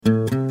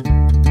Oh,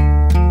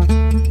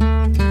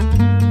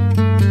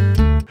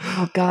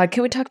 God.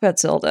 Can we talk about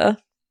Zelda?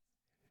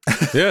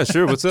 Yeah,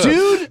 sure. What's up?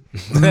 Dude!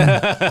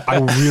 I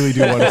really do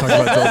want to talk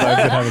about Zelda. I've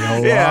been having a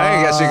lot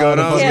I got you going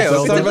on. Yeah,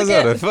 Let's talk about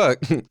Zelda. Zelda.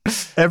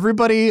 Fuck.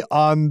 Everybody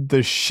on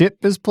the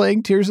ship is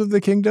playing Tears of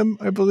the Kingdom,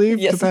 I believe,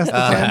 Yes. to pass the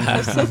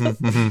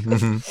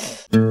time.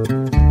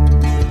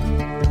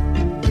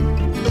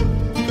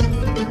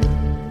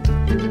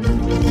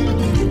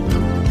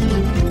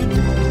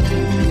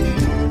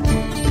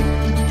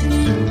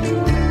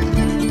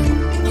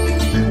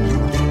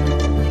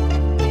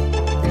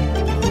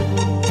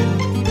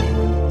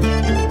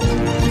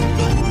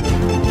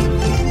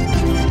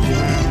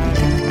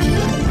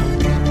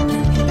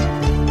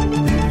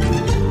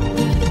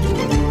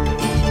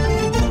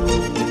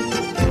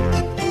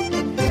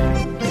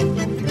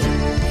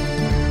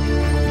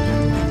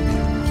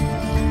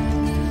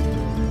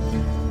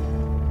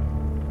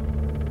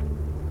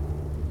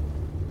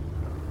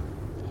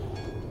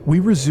 We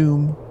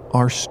resume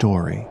our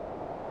story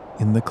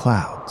in the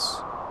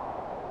clouds.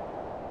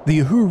 The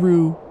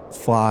Uhuru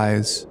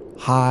flies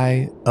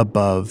high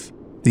above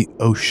the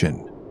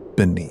ocean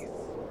beneath.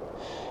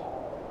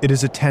 It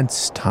is a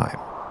tense time.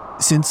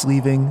 Since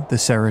leaving the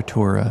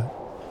Saratura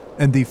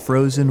and the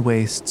frozen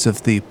wastes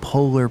of the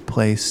polar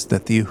place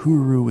that the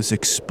Uhuru was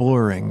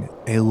exploring,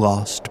 a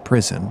lost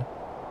prison,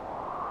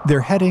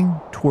 they're heading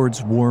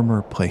towards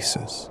warmer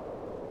places.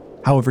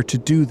 However, to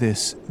do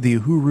this, the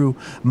Uhuru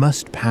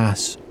must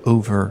pass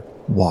over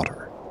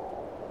water.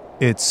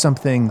 It's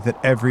something that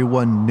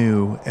everyone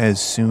knew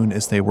as soon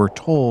as they were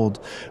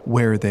told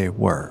where they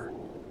were.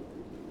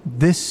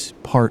 This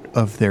part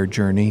of their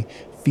journey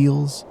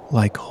feels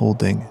like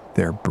holding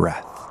their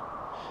breath.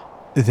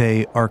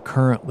 They are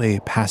currently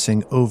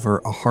passing over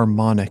a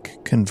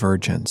harmonic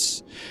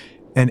convergence,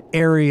 an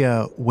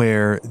area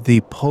where the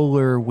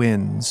polar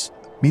winds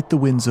meet the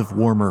winds of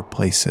warmer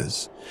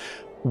places,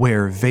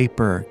 where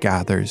vapor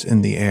gathers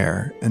in the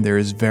air and there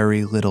is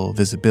very little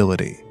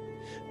visibility.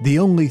 The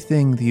only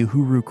thing the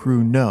Uhuru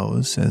crew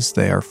knows, as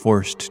they are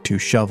forced to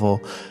shovel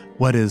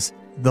what is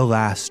the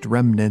last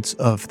remnants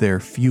of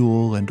their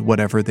fuel and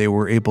whatever they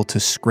were able to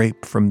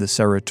scrape from the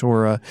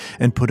Saratura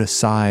and put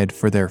aside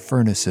for their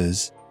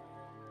furnaces,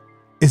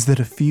 is that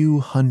a few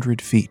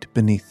 100 feet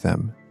beneath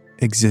them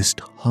exist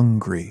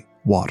hungry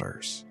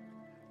waters.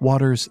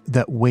 Waters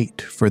that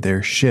wait for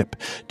their ship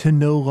to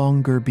no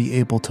longer be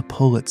able to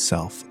pull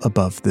itself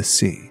above the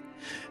sea,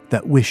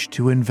 that wish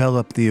to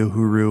envelop the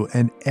Uhuru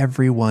and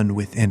everyone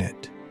within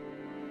it,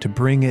 to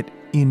bring it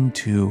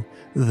into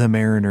the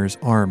mariner's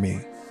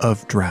army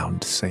of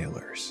drowned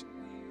sailors.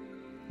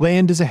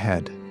 Land is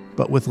ahead,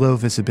 but with low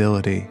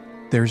visibility,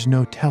 there's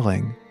no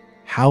telling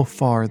how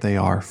far they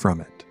are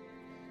from it.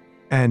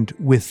 And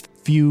with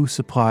few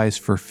supplies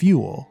for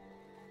fuel,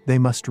 they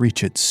must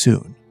reach it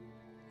soon.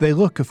 They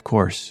look, of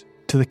course,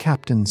 to the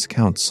captain's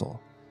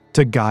council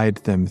to guide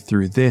them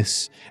through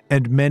this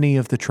and many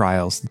of the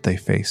trials that they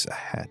face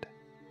ahead.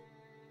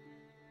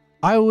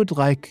 I would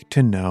like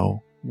to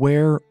know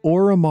where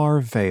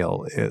Oromar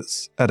Vale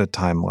is at a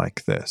time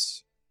like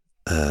this.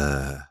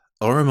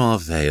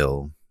 Oromar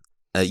Vale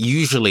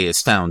usually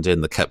is found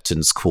in the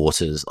captain's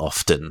quarters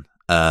often.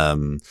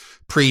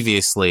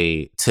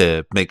 Previously,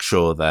 to make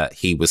sure that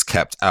he was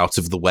kept out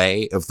of the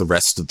way of the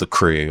rest of the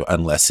crew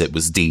unless it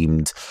was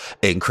deemed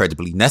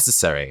incredibly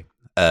necessary,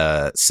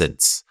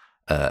 since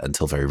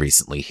until very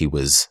recently he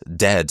was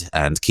dead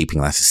and keeping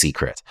that a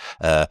secret.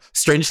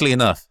 Strangely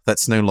enough,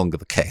 that's no longer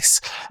the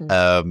case.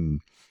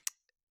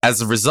 As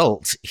a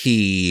result,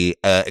 he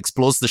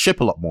explores the ship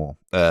a lot more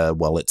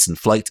while it's in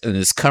flight and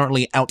is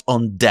currently out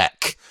on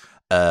deck,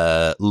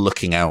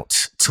 looking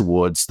out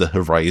towards the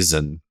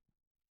horizon.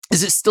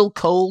 Is it still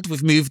cold?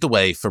 We've moved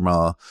away from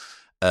our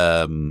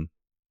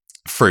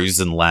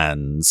frozen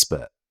lands,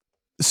 but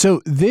so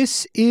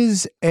this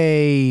is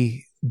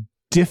a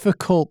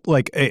difficult,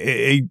 like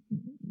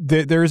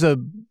there's a,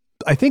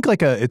 I think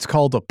like it's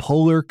called a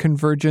polar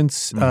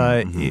convergence,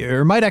 or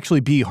it might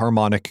actually be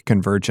harmonic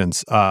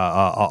convergence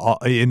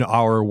in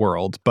our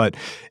world. But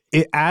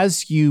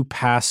as you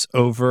pass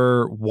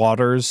over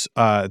waters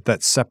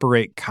that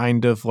separate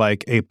kind of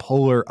like a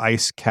polar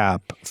ice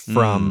cap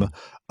from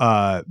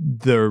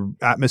the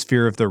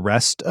atmosphere of the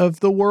rest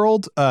of the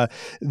world,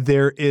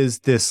 there is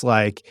this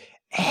like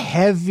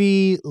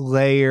heavy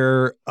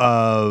layer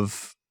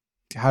of,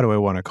 how do I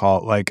want to call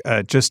it? Like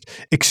just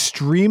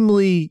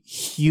extremely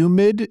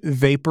humid,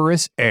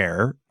 vaporous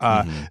air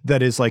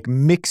that is like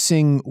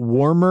mixing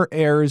warmer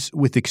airs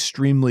with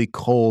extremely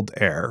cold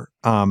air.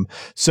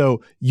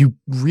 So you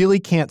really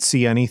can't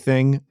see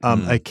anything.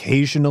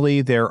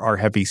 Occasionally there are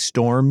heavy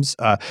storms.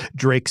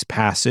 Drake's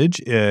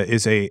Passage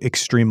is a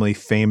extremely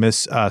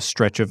famous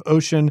stretch of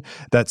ocean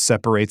that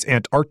separates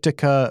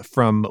Antarctica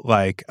from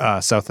like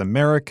South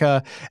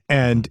America.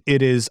 And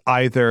it is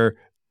either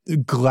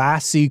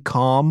glassy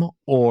calm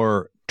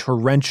or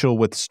torrential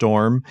with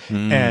storm.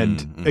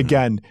 And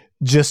again,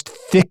 just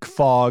thick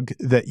fog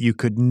that you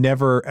could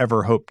never,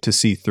 ever hope to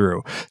see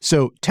through.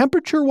 So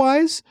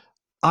temperature-wise,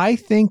 I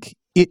think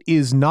It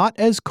is not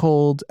as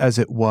cold as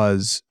it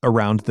was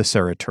around the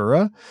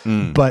Saratura,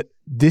 but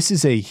this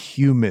is a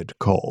humid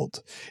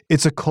cold.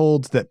 It's a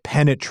cold that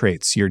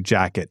penetrates your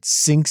jacket,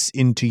 sinks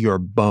into your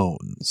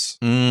bones.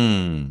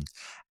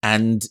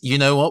 And you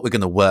know what? We're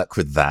going to work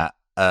with that.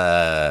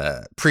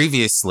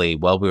 Previously,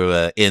 while we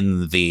were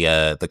in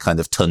the kind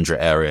of tundra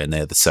area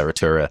near the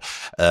Saratura,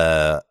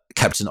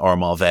 Captain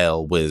Ormar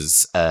Vale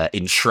was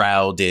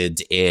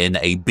enshrouded in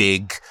a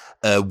big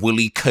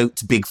woolly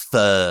coat, big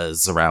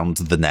furs around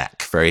the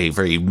neck, very,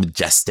 very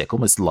majestic,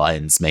 almost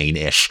lion's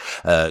mane-ish,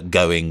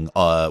 going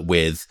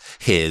with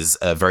his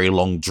very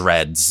long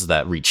dreads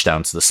that reach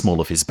down to the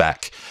small of his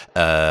back,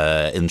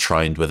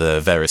 enshrined with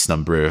a various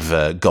number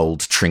of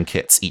gold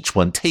trinkets, each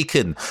one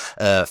taken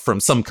from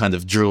some kind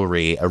of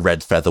jewelry a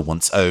red feather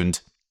once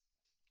owned.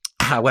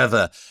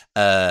 However,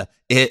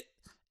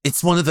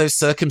 it's one of those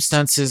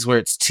circumstances where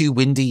it's too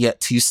windy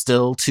yet too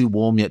still, too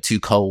warm yet too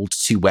cold,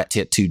 too wet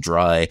yet too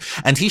dry.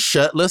 And he's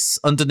shirtless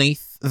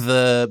underneath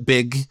the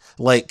big,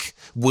 like,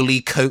 woolly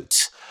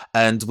coat.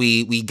 And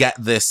we get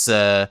this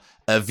a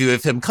view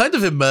of him kind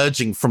of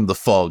emerging from the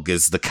fog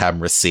as the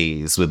camera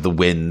sees, with the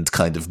wind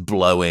kind of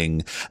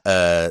blowing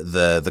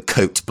the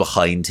coat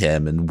behind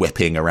him and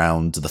whipping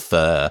around the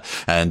fur.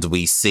 And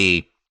we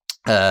see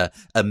a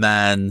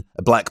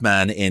black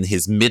man in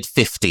his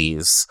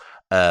mid-50s,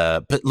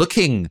 but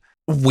looking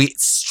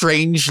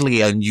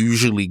strangely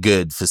unusually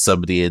good for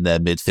somebody in their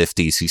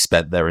mid-50s who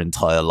spent their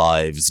entire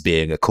lives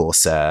being a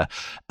corsair,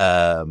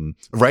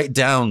 right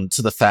down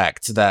to the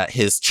fact that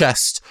his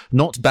chest,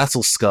 not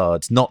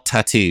battle-scarred, not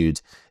tattooed,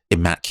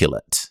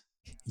 immaculate.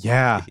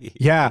 Yeah.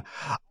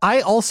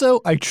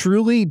 I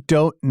truly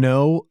don't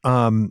know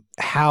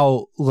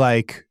how,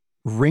 like,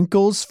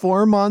 wrinkles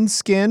form on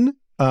skin.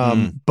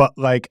 But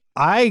like,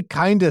 I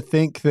kind of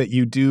think that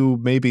you do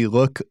maybe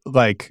look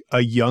like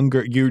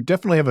you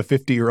definitely have a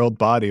 50-year-old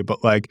body,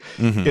 but like,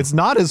 it's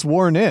not as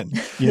worn in.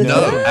 You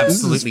know? No,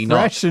 absolutely not.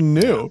 Fresh and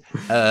new.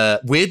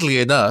 Weirdly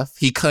enough,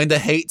 he kind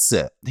of hates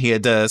it. He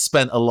had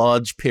spent a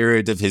large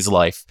period of his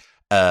life.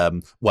 He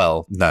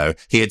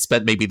had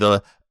spent maybe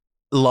the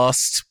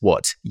last,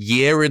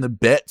 year and a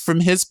bit from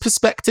his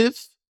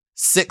perspective?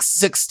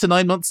 6 to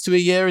 9 months to a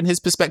year in his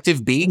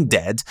perspective, being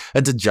dead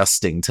and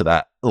adjusting to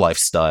that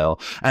lifestyle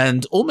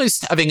and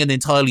almost having an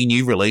entirely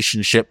new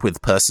relationship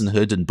with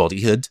personhood and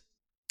bodyhood.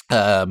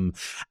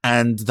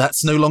 And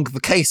that's no longer the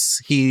case.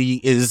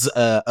 He is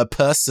a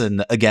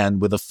person again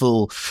with a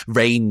full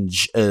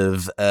range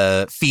of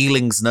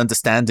feelings and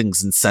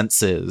understandings and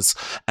senses,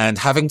 and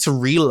having to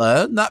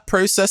relearn that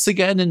process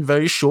again in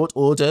very short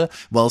order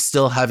while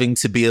still having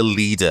to be a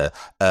leader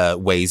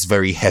weighs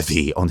very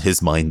heavy on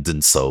his mind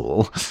and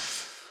soul.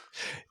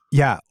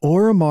 Yeah,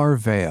 Ormar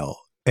Vale,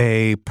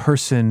 a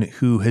person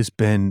who has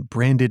been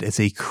branded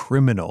as a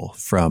criminal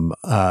from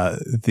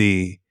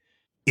the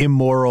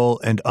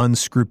immoral and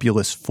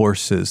unscrupulous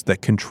forces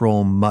that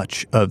control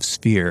much of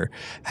Sphere,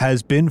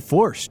 has been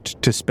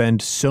forced to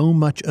spend so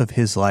much of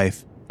his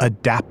life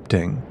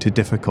adapting to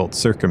difficult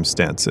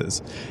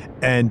circumstances,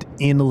 and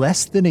in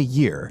less than a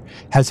year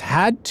has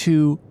had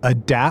to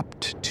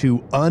adapt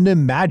to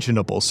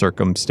unimaginable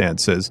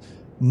circumstances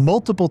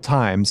multiple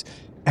times,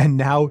 and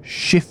now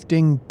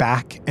shifting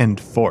back and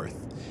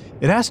forth.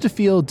 It has to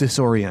feel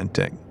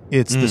disorienting.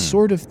 It's the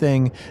sort of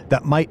thing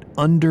that might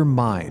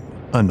undermine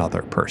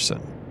another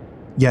person.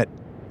 Yet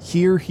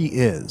here he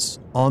is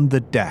on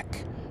the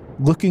deck,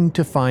 looking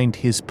to find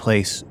his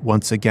place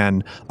once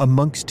again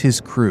amongst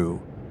his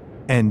crew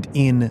and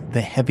in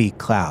the heavy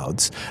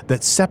clouds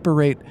that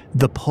separate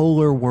the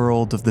polar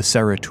world of the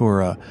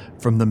Saratura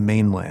from the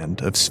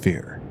mainland of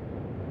Sphere.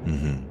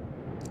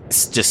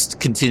 It's just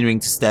continuing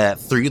to stare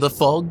through the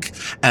fog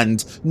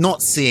and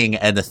not seeing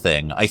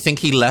anything. I think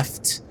he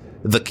left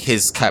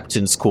his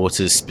captain's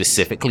quarters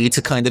specifically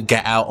to kind of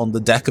get out on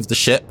the deck of the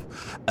ship,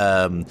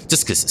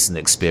 just because it's an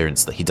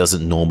experience that he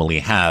doesn't normally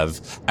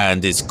have,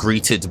 and is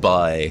greeted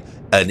by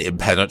an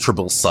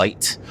impenetrable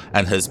sight,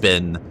 and has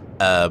been,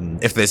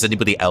 if there's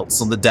anybody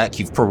else on the deck,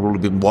 you've probably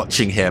been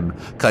watching him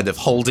kind of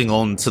holding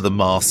on to the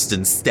mast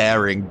and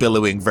staring,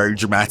 billowing very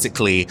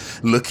dramatically,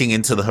 looking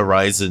into the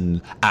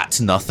horizon at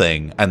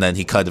nothing, and then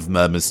he kind of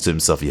murmurs to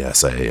himself,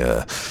 yes,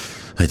 I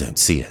don't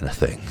see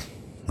anything.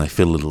 I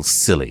feel a little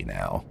silly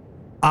now.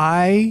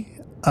 I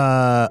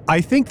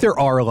think there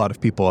are a lot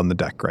of people on the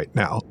deck right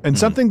now. And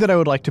something that I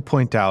would like to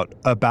point out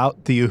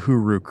about the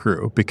Uhuru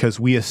crew, because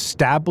we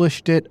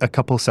established it a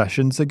couple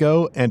sessions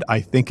ago, and I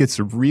think it's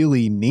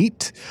really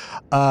neat,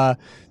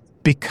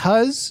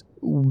 because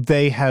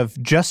they have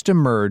just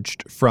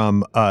emerged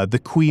from the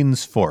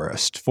Queen's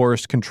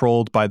forest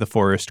controlled by the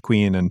Forest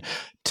Queen, and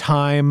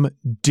time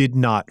did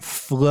not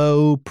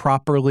flow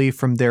properly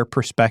from their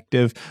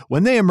perspective.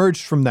 When they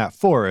emerged from that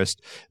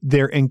forest,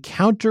 they're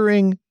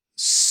encountering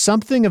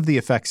something of the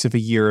effects of a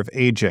year of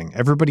aging.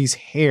 Everybody's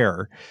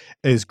hair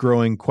is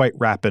growing quite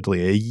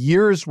rapidly. A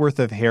year's worth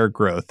of hair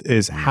growth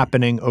is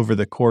happening over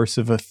the course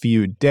of a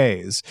few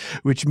days,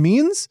 which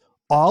means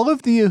all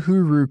of the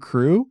Uhuru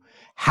crew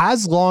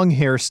has long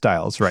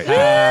hairstyles right now.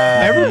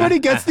 Everybody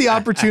gets the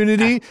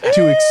opportunity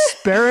to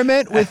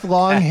experiment with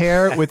long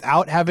hair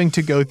without having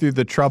to go through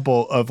the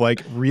trouble of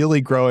like really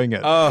growing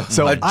it.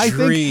 So I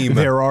think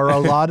there are a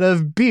lot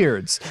of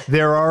beards.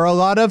 There are a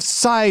lot of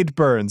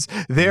sideburns.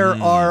 There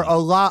are a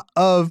lot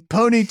of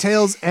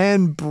ponytails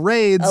and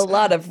braids. A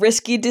lot of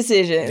risky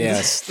decisions.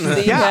 Yes.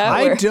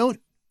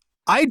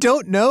 I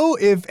don't know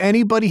if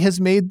anybody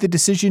has made the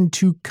decision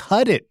to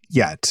cut it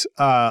yet.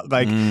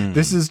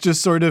 This is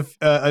just sort of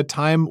a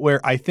time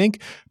where I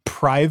think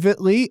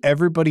privately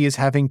everybody is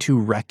having to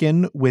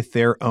reckon with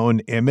their own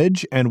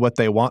image and what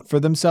they want for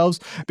themselves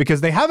because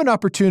they have an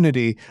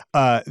opportunity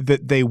that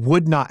they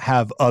would not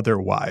have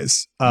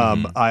otherwise.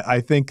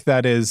 I think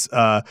that is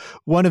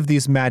one of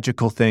these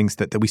magical things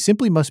that we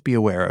simply must be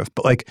aware of.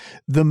 But like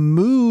the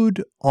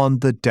mood on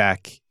the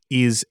deck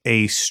is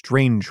a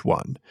strange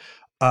one.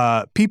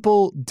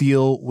 People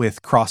deal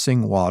with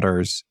crossing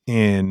waters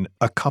in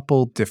a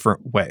couple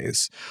different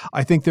ways.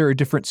 I think there are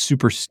different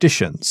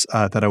superstitions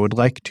that I would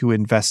like to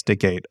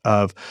investigate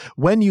of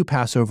when you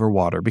pass over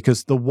water,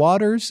 because the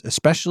waters,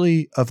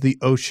 especially of the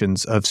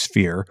oceans of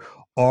Sphere,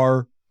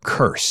 are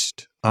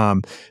cursed.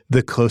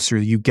 The closer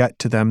you get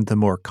to them, the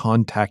more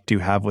contact you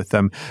have with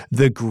them,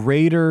 the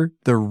greater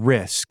the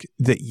risk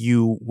that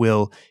you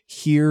will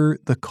hear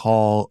the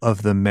call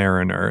of the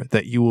mariner,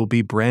 that you will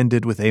be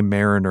branded with a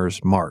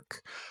mariner's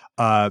mark.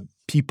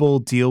 People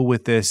deal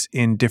with this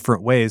in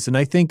different ways. And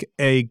I think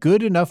a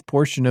good enough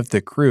portion of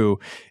the crew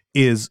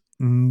is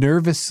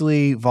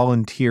nervously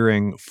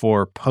volunteering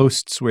for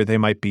posts where they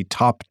might be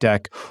top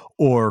deck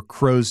or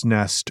crow's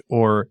nest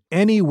or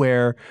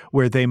anywhere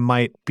where they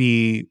might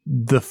be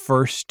the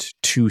first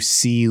to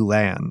see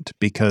land,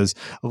 because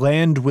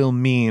land will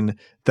mean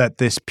that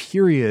this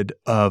period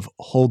of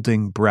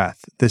holding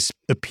breath, this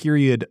a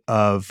period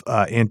of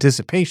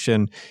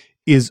anticipation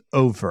is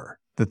over,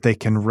 that they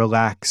can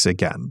relax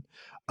again.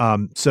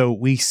 So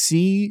we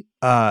see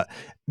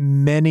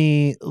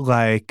many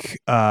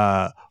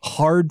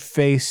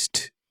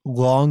hard-faced,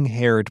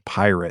 long-haired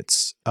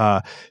pirates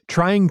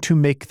trying to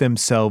make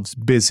themselves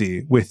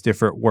busy with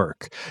different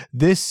work.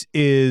 This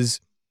is,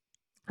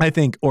 I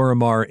think,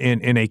 Oromar,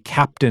 in a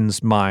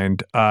captain's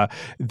mind,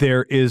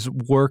 there is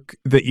work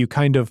that you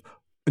kind of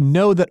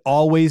know that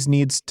always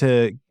needs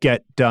to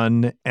get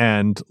done,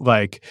 and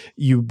like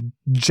you,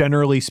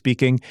 generally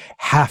speaking,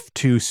 have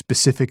to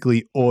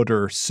specifically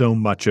order so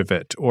much of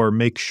it or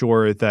make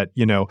sure that,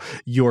 you know,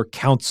 your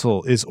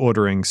council is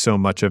ordering so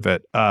much of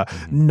it.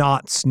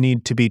 Knots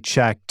need to be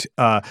checked.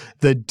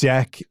 The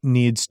deck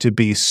needs to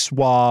be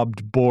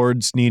swabbed.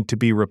 Boards need to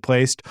be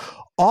replaced.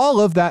 All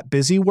of that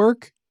busy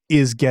work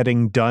is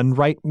getting done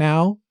right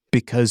now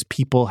because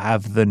people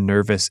have the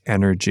nervous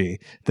energy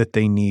that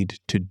they need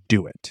to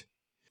do it.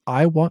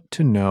 I want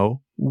to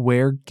know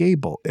where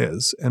Gable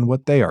is and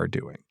what they are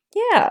doing.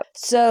 Yeah.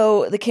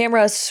 So the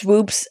camera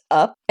swoops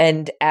up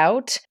and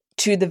out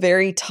to the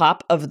very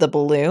top of the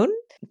balloon.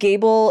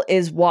 Gable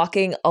is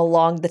walking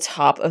along the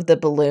top of the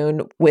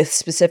balloon with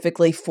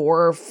specifically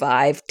 4 or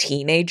 5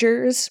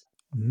 teenagers.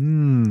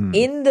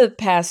 In the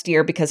past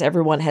year, because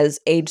everyone has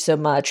aged so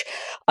much,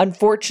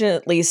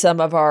 unfortunately,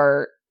 some of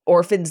our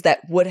orphans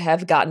that would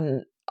have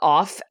gotten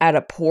off at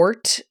a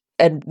port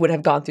and would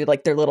have gone through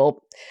like their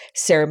little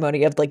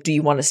ceremony of like, do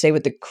you want to stay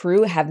with the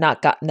crew, have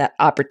not gotten that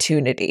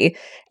opportunity.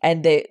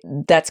 And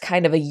that's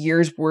kind of a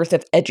year's worth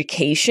of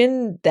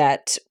education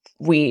that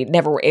we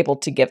never were able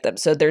to give them.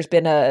 So there's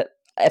been a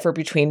effort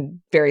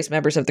between various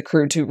members of the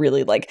crew to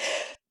really like,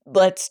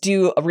 let's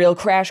do a real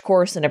crash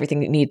course and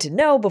everything you need to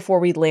know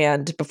before we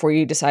land, before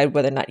you decide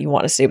whether or not you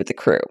want to stay with the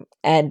crew.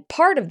 And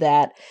part of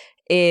that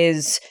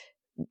is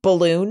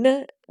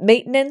balloon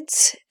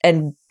maintenance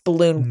and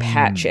balloon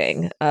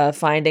patching,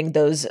 finding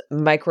those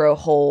micro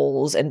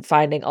holes and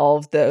finding all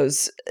of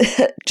those,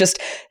 just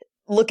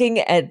looking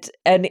at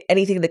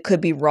anything that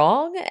could be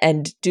wrong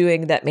and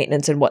doing that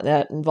maintenance and what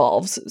that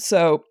involves.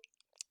 So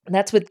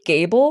that's with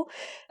Gable.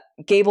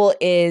 Gable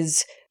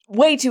is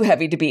way too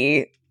heavy to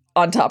be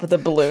on top of the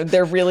balloon.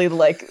 They're really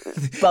like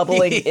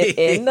bubbling it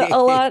in a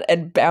lot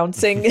and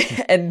bouncing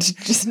and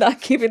just not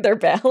keeping their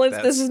balance.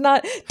 This is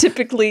not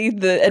typically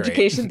the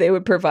education they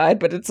would provide,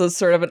 but it's a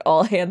sort of an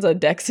all hands on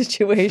deck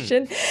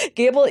situation.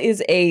 Gable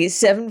is a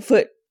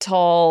 7-foot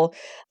tall,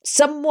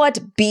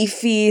 somewhat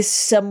beefy,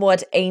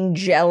 somewhat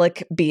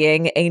angelic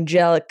being,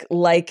 angelic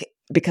like,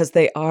 because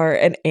they are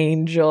an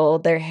angel.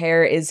 Their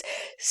hair is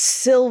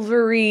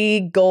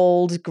silvery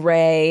gold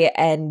gray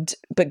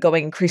but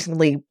going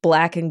increasingly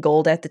black and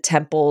gold at the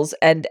temples.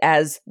 And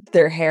as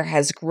their hair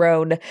has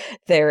grown,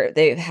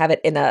 they have it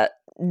in a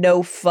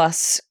no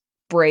fuss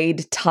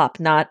braid top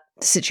knot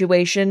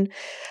situation.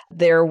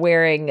 They're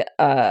wearing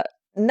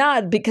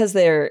not because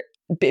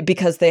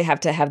they have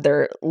to have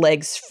their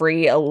legs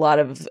free, a lot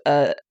of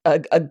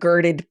a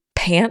girded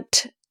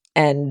pant.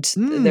 And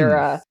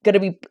they're going to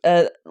be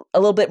a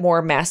little bit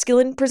more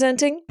masculine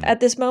presenting at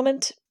this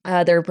moment.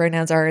 Their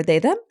pronouns are they,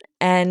 them,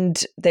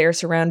 and they're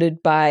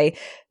surrounded by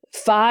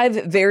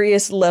 5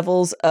 various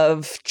levels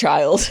of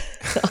child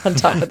on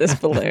top of this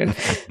balloon.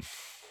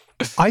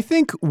 I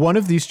think one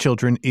of these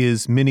children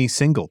is Minnie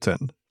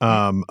Singleton,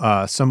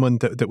 someone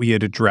that we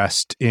had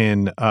addressed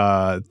in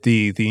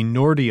the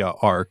Nordia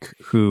arc,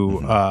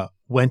 who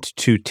went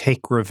to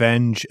take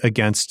revenge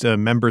against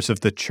members of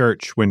the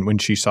church when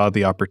she saw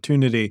the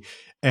opportunity.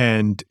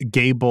 And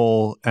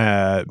Gable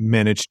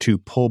managed to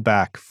pull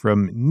back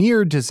from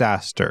near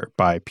disaster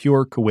by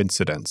pure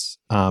coincidence.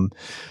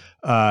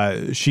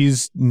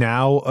 She's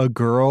now a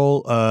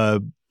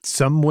girl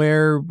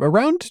somewhere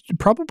around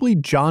probably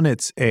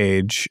Jonet's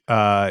age,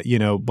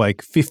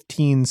 like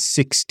 15,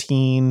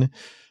 16.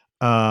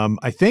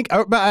 I think,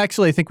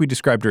 actually, I think we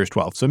described her as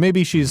 12. So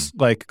maybe she's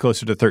like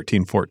closer to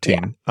 13,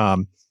 14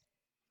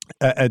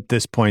 at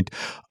this point.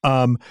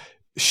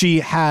 She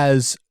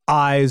has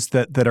eyes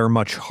that are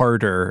much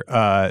harder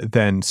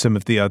than some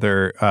of the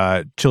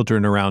other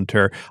children around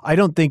her. I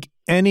don't think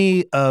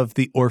any of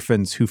the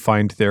orphans who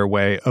find their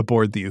way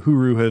aboard the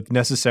Uhuru have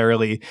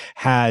necessarily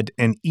had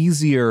an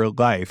easier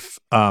life.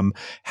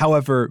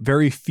 However,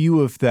 very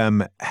few of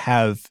them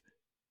have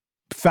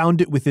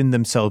found it within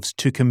themselves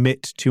to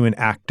commit to an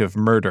act of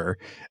murder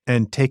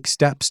and take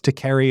steps to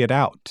carry it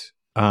out.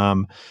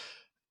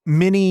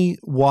 Minnie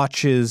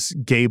watches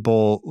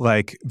Gable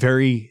like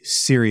very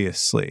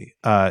seriously,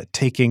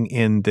 taking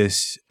in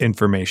this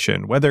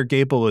information. Whether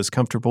Gable is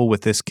comfortable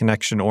with this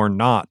connection or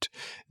not,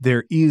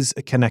 there is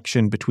a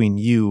connection between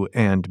you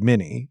and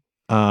Minnie.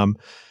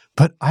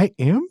 But I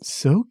am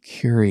so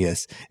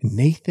curious,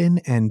 Nathan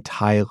and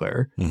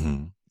Tyler,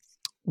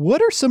 what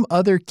are some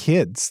other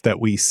kids that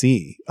we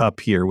see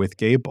up here with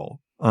Gable?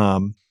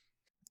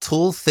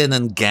 Tall, thin,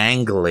 and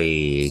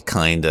gangly,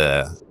 kind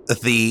of.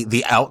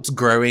 The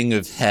outgrowing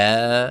of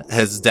hair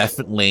has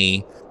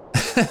definitely...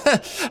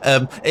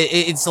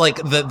 it's like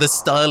the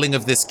styling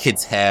of this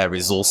kid's hair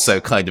is also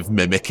kind of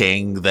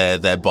mimicking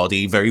their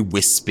body, very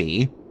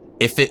wispy.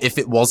 If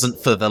it wasn't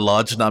for the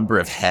large number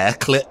of hair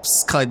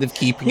clips kind of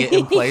keeping it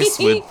in place,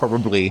 would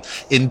probably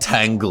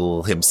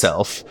entangle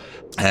himself.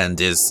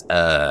 And is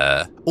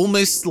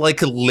almost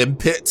like a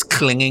limpet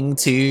clinging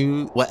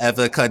to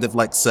whatever kind of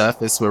like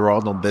surface we're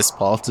on this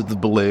part of the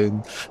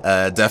balloon.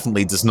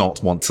 Definitely does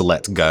not want to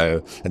let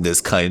go, and is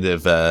kind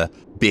of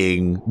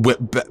being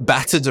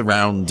battered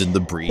around in the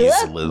breeze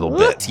a little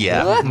bit.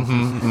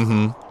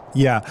 Yeah.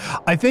 Yeah,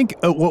 I think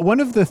one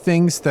of the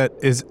things that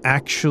is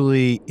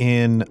actually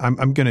in,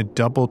 I'm going to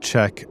double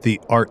check the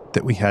art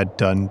that we had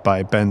done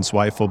by Ben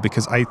Zweifel,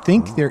 because I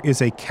think there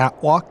is a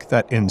catwalk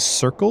that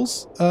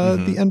encircles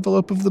the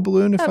envelope of the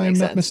balloon, if I am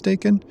not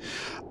mistaken.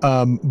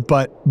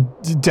 But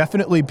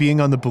definitely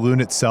being on the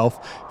balloon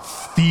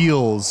itself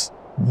feels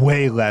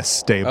way less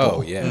stable.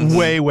 Oh, yeah.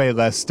 Way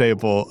less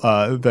stable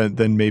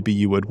than maybe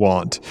you would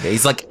want. Yeah,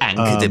 he's like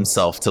anchored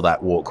himself to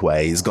that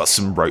walkway. He's got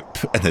some rope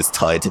and has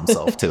tied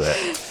himself to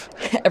it.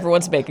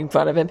 Everyone's making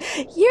fun of him.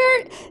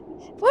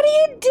 What are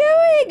you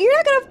doing? You're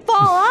not gonna fall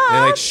off. They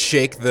like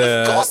shake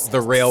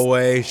the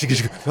railway.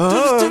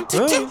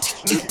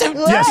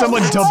 Yeah,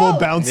 someone double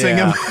bouncing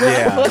him.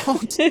 Yeah.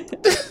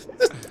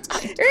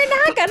 You're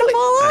not gonna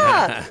fall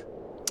off.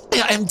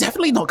 Yeah, I'm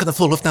definitely not going to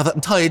fall off now that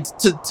I'm tied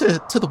to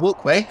the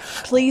walkway.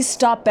 Please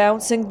stop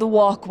bouncing the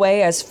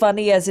walkway, as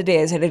funny as it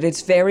is, and it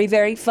is very,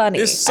 very funny.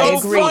 It's so I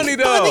agree. funny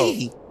though.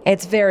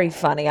 It's very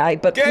funny.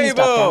 But please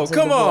stop Gabo, bouncing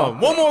come the on,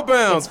 walkway. one more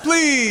bounce,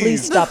 please.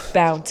 Please stop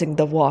bouncing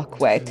the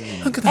walkway.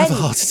 I'm going to have a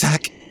heart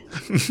attack.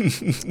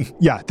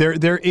 Yeah,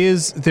 there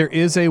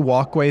is a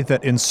walkway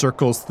that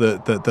encircles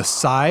the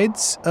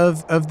sides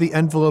of the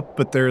envelope,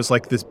 but there's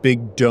like this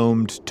big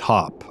domed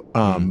top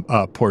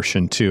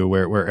portion too,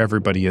 where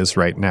everybody is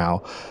right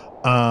now.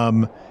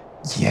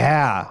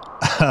 Yeah.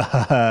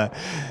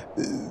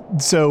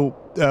 So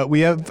we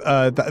have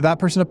that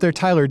person up there.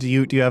 Tyler, do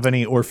you have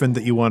any orphan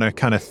that you want to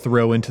kind of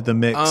throw into the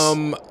mix?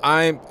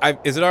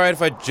 Is it all right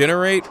if I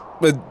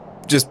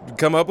just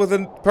come up with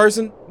a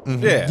person?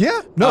 Yeah.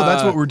 Yeah. No,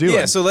 that's what we're doing.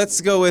 Yeah. So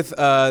let's go with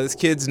this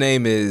kid's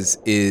name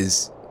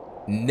is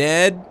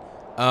Ned.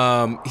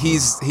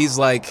 He's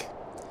like,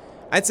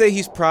 I'd say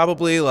he's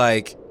probably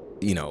like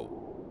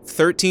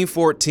 13,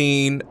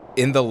 14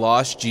 in the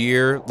lost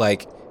year.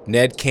 Like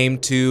Ned came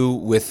to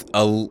with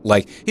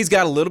he's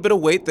got a little bit of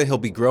weight that he'll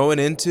be growing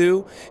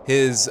into.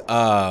 He's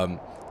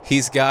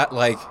got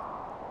like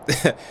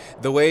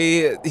the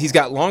way he's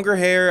got longer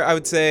hair, I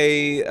would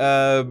say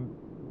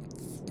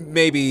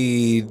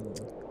maybe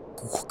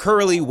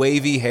curly,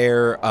 wavy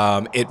hair.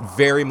 It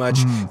very much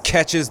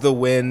catches the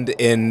wind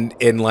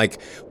in like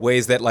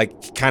ways that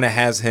like kind of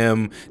has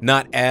him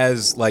not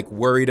as like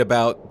worried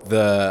about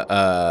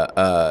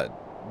the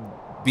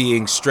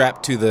being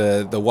strapped to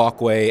the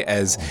walkway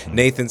as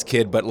Nathan's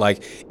kid, but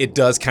like it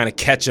does kind of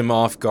catch him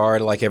off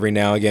guard like every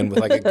now and again with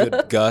like a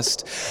good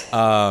gust.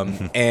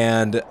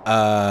 And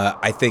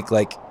I think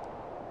like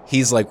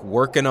he's like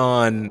working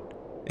on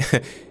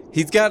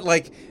he's got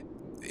like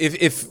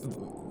if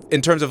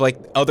in terms of like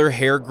other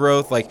hair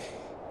growth, like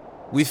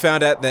we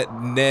found out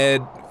that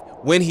Ned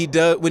when he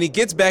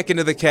gets back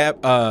into the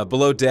cap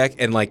below deck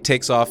and like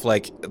takes off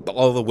like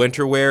all the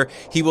winter wear,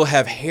 he will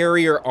have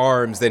hairier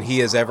arms than he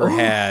has ever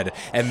had,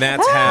 and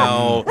that's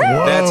how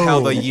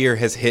the year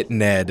has hit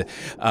Ned.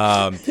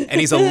 And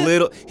he's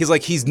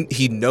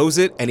he knows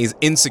it, and he's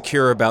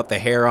insecure about the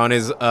hair on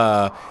his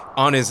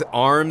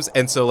arms,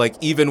 and so like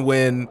even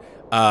when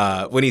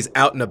he's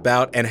out and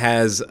about and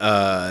has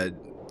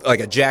like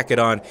a jacket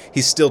on,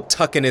 he's still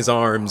tucking his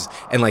arms,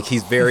 and like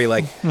he's very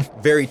like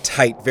very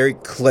tight, very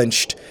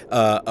clenched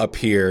up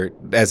here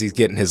as he's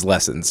getting his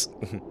lessons.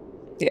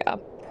 Yeah.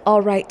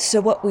 All right,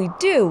 so what we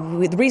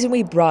do, the reason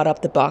we brought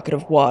up the bucket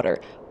of water,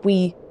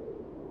 we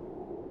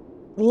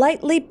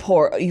lightly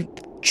pour, you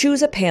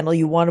choose a panel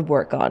you want to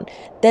work on,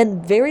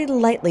 then very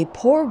lightly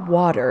pour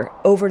water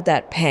over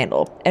that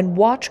panel and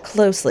watch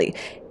closely.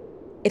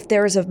 If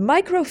there is a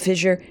micro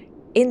fissure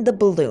in the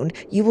balloon,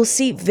 you will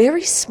see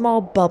very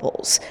small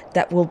bubbles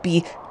that will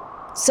be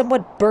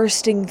somewhat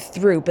bursting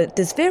through, but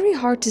it's very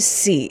hard to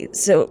see.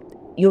 So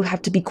you'll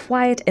have to be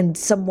quiet and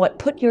somewhat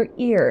put your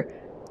ear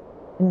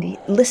and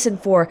listen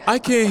for. I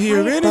can't hear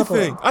anything.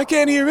 Bubbling. I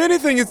can't hear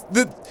anything.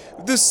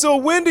 It's so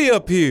windy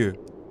up here.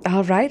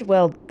 All right,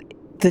 well,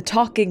 the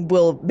talking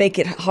will make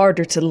it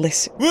harder to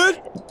listen.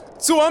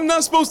 What? So I'm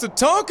not supposed to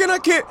talk, and I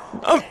can't.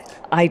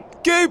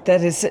 Gabe.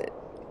 That is.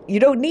 You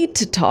don't need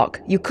to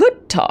talk. You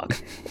could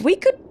talk. We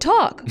could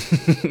talk.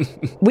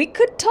 We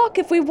could talk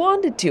if we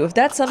wanted to, if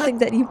that's something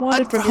that you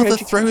wanted from your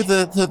education. I'd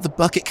rather throw the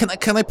bucket.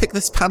 Can I pick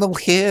this panel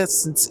here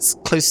since it's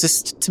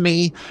closest to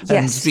me?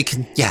 Yes. And we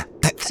can,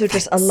 So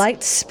just a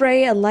light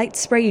spray.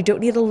 You don't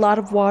need a lot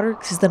of water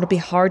because then it'll be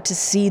hard to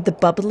see the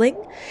bubbling.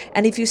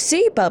 And if you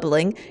see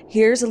bubbling,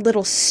 here's a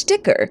little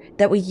sticker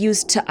that we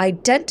use to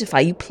identify.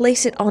 You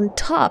place it on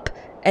top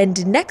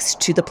and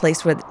next to the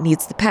place where it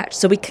needs the patch,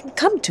 so we can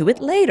come to it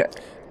later.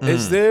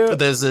 Is there?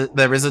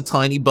 There is a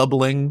tiny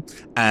bubbling,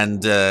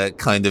 and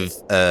kind of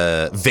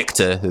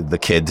Victor, the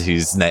kid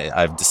whose name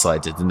I've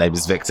decided the name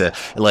is Victor,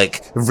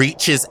 like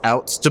reaches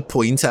out to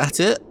point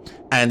at it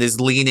and is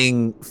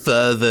leaning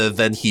further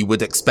than he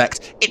would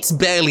expect. It's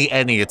barely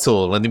any at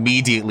all, and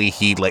immediately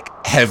he like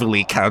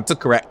heavily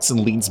countercorrects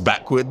and leans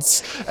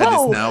backwards and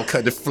is now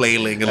kind of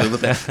flailing a little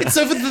bit. It's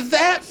over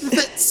there.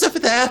 It's over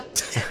there.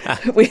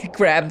 We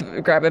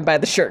grab him by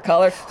the shirt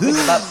collar, pick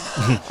him up.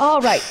 All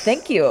right,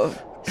 thank you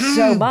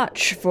so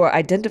much for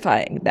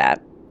identifying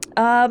that.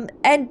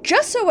 And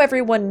just so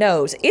everyone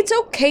knows, it's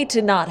okay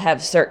to not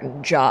have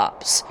certain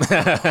jobs.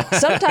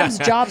 Sometimes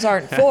jobs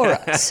aren't for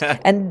us,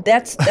 and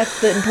that's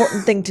the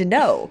important thing to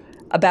know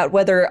about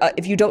whether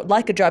if you don't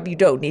like a job, you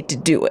don't need to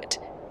do it.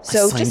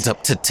 So I signed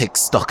up to take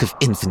stock of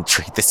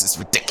infantry. This is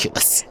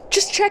ridiculous.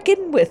 Just check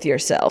in with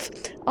yourself.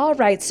 All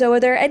right, so are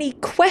there any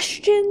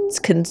questions,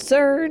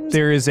 concerns?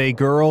 There is a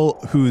girl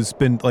who's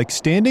been like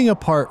standing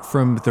apart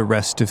from the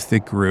rest of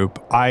the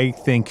group. I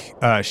think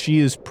she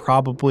is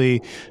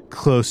probably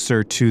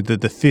closer to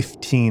the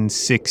 15,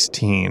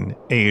 16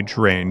 age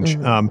range.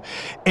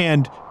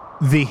 And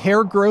the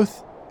hair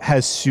growth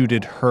has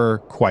suited her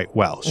quite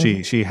well.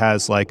 She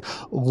has like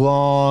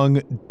long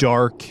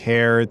dark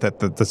hair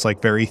that's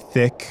like very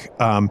thick,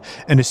 and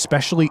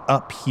especially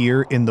up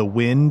here in the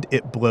wind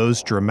it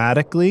blows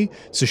dramatically.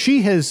 So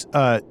she has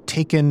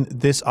taken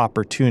this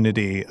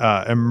opportunity,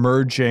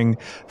 emerging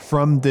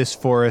from this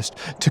forest,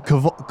 to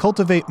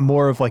cultivate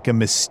more of like a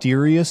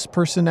mysterious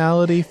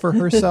personality for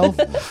herself.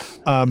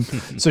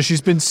 So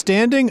she's been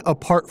standing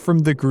apart from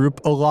the group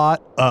a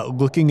lot,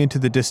 looking into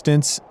the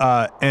distance,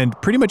 and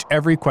pretty much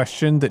every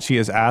question that she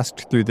has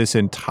asked through this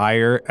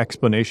entire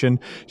explanation,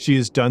 she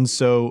has done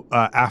so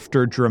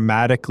after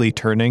dramatically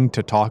turning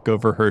to talk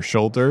over her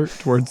shoulder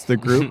towards the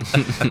group.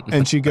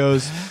 And she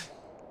goes,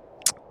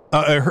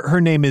 her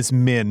name is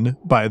Min,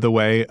 by the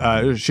way.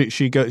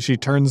 She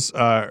turns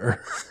her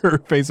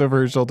face over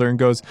her shoulder and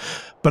goes,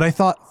 "But I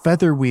thought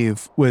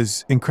featherweave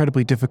was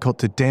incredibly difficult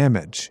to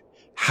damage.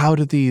 How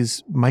do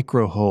these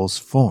micro holes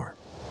form?"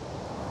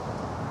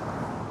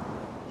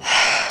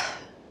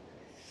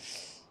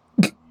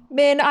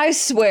 Man, I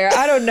swear,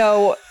 I don't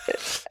know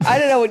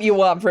what you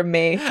want from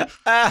me.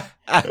 I'm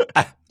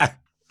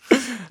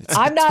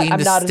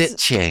not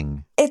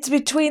stitching. It's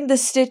between the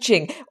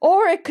stitching,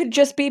 or it could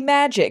just be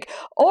magic,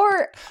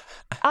 or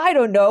I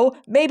don't know.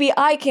 Maybe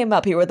I came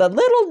up here with a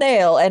little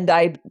nail and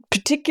I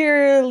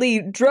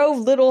particularly drove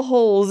little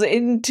holes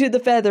into the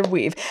feather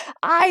weave.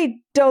 All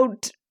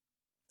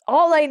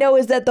I know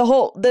is that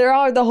there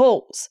are the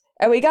holes,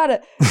 and we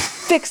gotta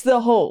fix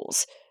the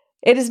holes.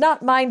 It is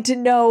not mine to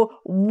know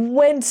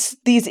whence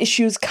these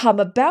issues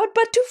come about,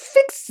 but to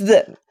fix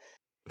them.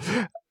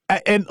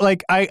 And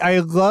like I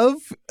love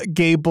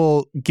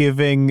Gable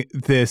giving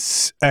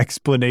this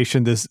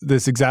explanation,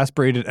 this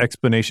exasperated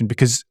explanation,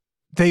 because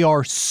they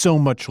are so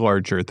much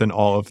larger than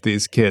all of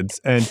these kids.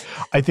 And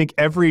I think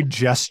every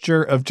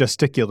gesture of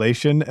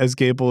gesticulation as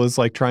Gable is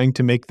like trying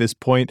to make this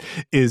point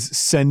is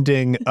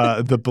sending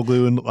the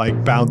balloon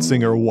like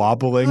bouncing or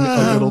wobbling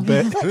a little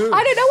bit.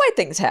 I don't know why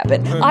things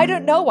happen. I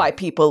don't know why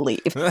people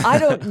leave. I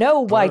don't know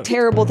why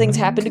terrible things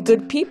happen to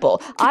good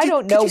people. I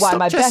don't know why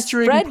my best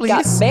friend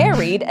got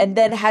married and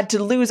then had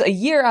to lose a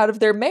year out of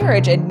their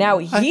marriage, and now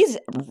he's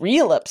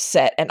real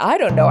upset, and I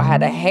don't know how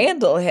to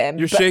handle him.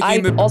 You're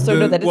shaking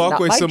the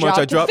walkway so much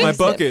I dropped my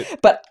bucket.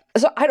 But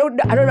so I don't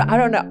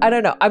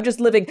know. I'm just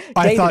living day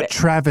I to thought day.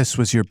 Travis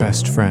was your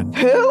best friend.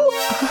 Who?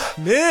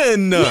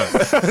 Men.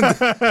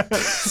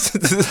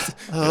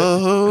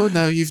 Oh,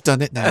 no, you've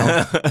done it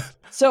now.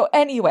 So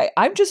anyway,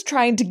 I'm just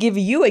trying to give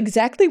you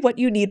exactly what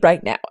you need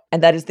right now.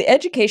 And that is the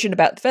education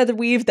about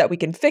featherweave, that we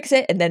can fix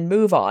it and then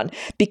move on.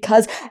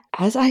 Because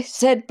as I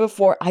said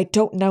before, I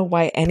don't know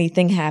why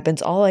anything happens.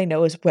 All I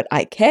know is what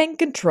I can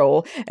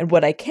control. And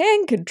what I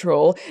can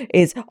control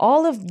is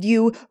all of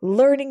you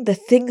learning the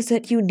things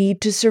that you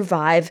need to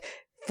survive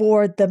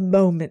for the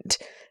moment.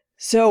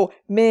 So,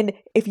 Min,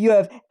 if you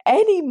have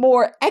any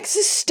more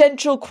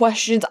existential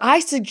questions, I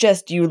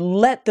suggest you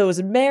let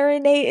those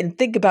marinate and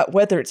think about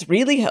whether it's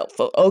really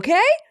helpful, okay?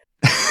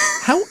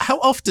 How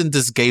often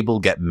does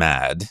Gable get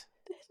mad?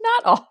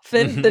 Not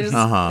often. There's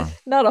not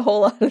a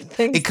whole lot of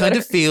things. It kind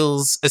of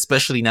feels,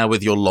 especially now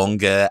with your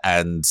longer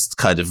and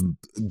kind of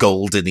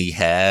goldeny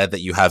hair,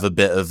 that you have a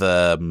bit of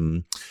a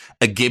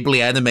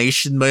Ghibli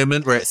animation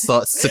moment where it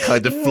starts to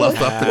kind of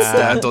fluff up and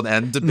stand on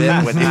end a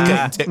bit when you're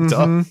getting ticked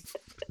off.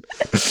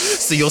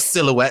 So your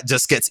silhouette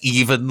just gets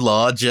even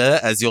larger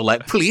as you're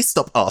like, please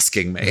stop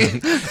asking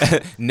me.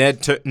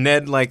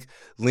 Ned like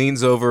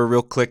leans over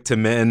real quick to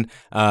Min.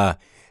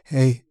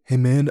 Hey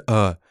man,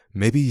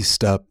 maybe you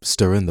stop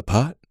stirring the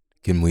pot?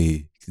 Can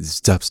we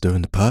stop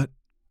stirring the pot,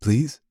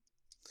 please?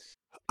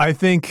 I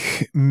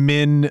think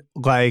Min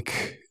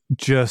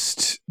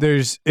it's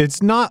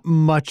not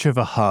much of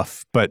a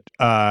huff, but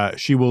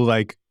she will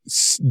like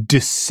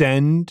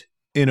descend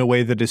in a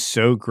way that is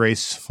so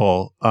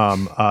graceful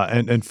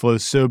and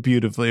flows so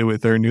beautifully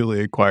with her newly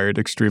acquired,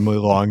 extremely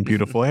long,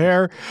 beautiful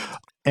hair,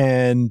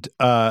 and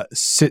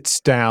sits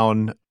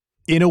down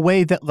in a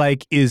way that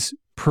like is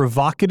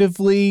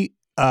provocatively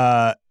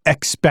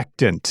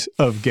expectant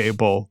of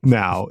Gable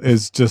now,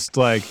 is just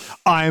like,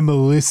 I'm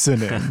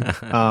listening,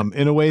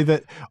 in a way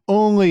that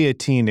only a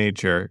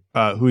teenager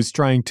who's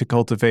trying to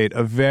cultivate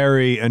a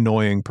very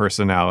annoying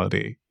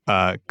personality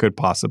could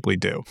possibly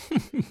do.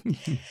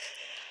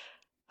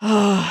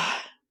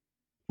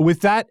 With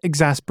that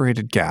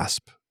exasperated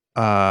gasp,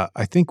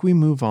 I think we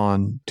move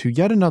on to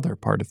yet another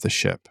part of the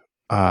ship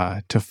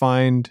to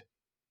find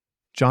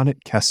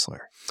Jonnet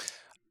Kessler.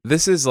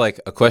 This is like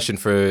a question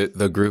for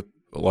the group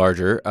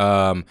larger.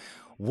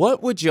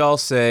 What would y'all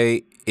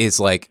say is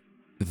like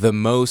the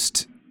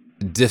most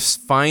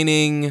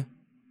defining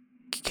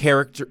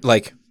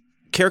characteristic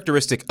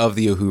of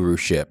the Uhuru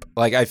ship?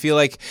 Like, I feel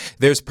like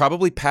there's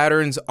probably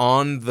patterns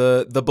on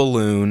the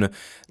balloon.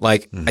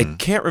 Like, I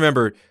can't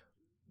remember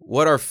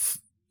what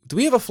do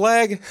we have a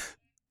flag?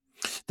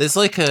 There's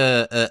like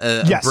a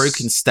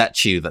broken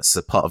statue that's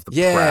a part of the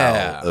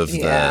prow of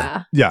the...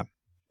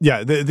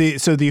 Yeah,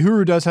 so the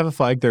Uhuru does have a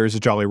flag. There is a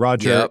Jolly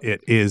Roger. Yep.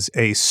 It is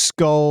a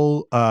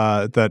skull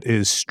that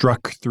is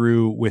struck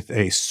through with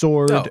a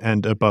sword,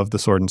 and above the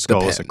sword and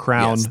skull is a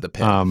crown. Yes, the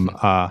pin.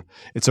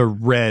 It's a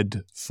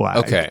red flag.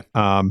 Okay.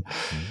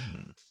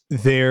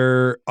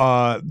 There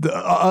the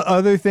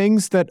other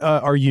things that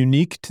are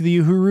unique to the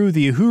Uhuru.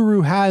 The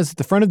Uhuru has at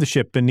the front of the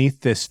ship,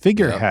 beneath this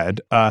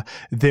figurehead,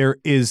 there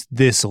is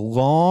this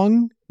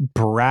long,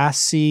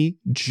 brassy,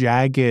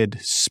 jagged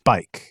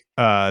spike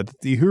that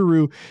the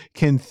Uhuru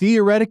can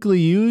theoretically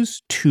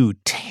use to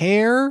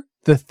tear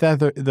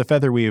the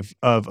feather weave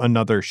of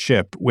another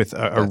ship with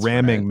a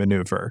ramming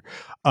maneuver.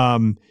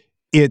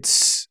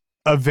 It's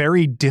a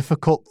very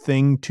difficult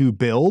thing to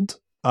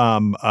build.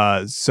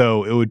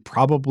 So it would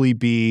probably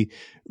be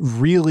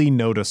really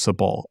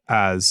noticeable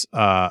as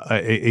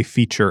a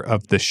feature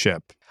of the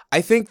ship. I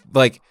think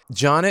like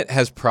Jonnet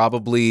has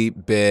probably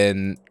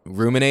been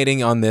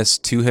ruminating on this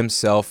to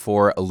himself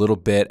for a little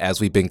bit as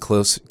we've been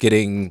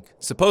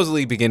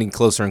supposedly getting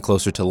closer and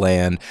closer to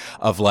land,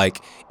 of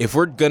like, if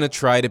we're going to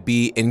try to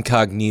be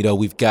incognito,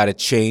 we've got to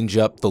change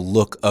up the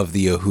look of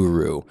the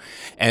Uhuru.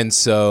 And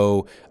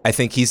so I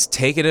think he's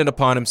taken it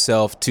upon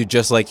himself to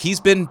just like, he's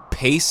been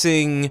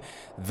pacing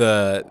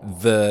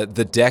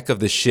the deck of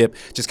the ship,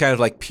 just kind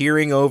of like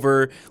peering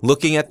over,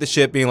 looking at the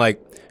ship, being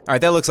like, all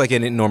right, that looks like a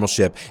normal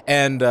ship.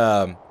 And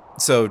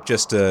so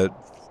just to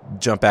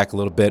jump back a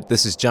little bit,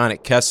 this is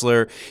Jonnet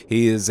Kessler.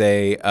 He is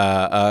a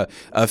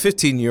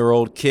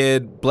 15-year-old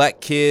kid,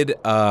 black kid.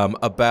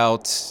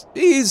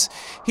 He's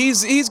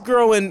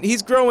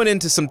growing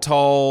into some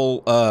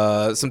tall.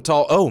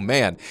 Oh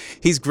man,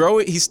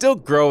 he's still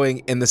growing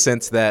in the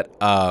sense that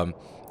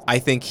I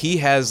think he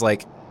has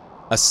like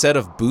a set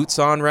of boots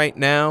on right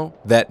now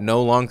that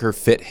no longer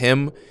fit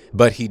him,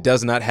 but he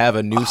does not have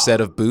a new set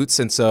of boots.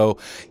 And so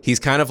he's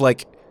kind of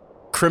like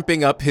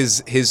crimping up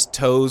his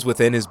toes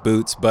within his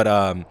boots,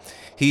 but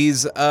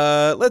he's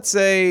let's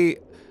say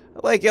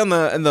like in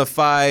the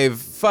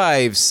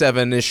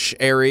 5'7"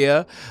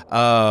 area.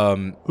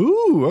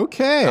 Ooh,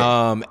 okay.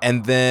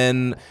 And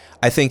then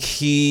I think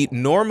he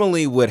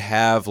normally would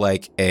have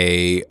like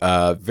a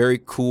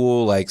very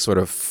cool like sort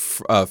of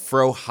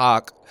fro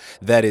hawk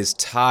that is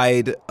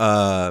tied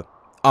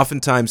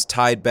oftentimes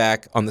tied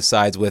back on the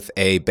sides with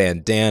a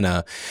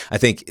bandana. I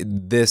think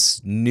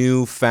this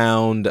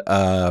newfound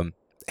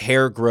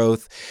hair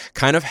growth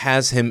kind of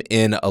has him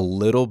in a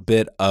little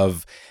bit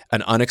of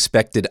an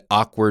unexpected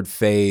awkward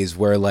phase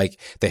where like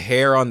the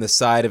hair on the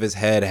side of his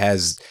head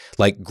has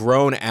like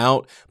grown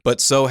out, but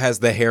so has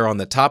the hair on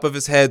the top of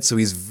his head. So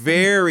he's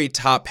very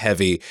top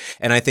heavy.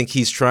 And I think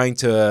he's trying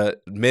to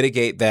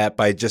mitigate that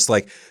by just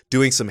like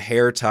doing some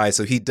hair ties.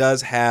 So he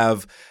does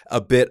have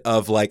a bit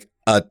of like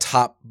a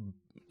top,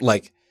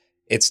 like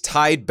it's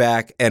tied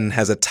back and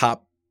has a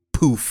top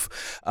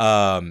poof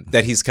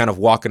that he's kind of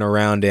walking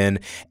around in.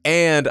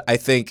 And I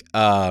think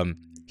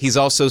he's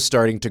also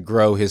starting to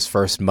grow his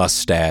first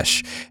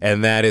mustache,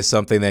 and that is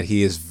something that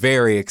he is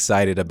very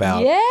excited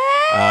about.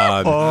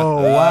 Yeah.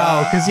 Oh,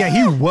 wow. Because,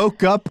 he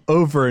woke up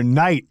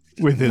overnight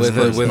with his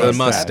with a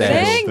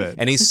mustache. Dang.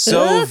 And he's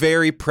so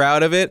very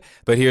proud of it.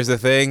 But here's the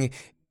thing.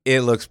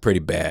 It looks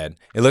pretty bad.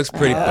 It looks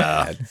pretty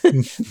bad.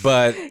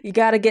 But you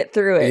got to get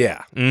through it.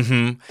 yeah.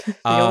 Mm-hmm. The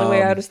only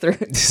way out is through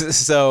it.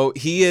 So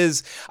he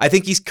is, I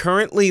think he's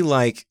currently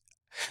like,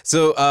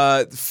 so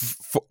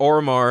for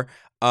Ormar,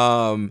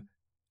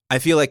 I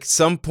feel like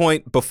some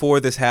point before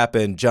this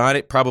happened, John,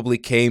 it probably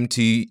came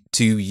to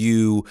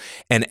you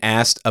and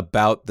asked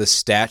about the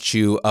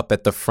statue up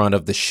at the front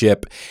of the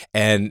ship,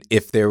 and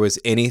if there was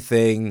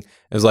anything. It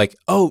was like,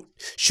 oh,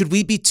 should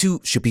we be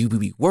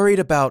worried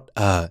about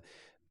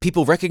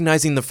people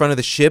recognizing the front of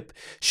the ship?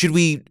 Should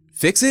we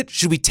fix it?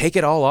 Should we take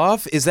it all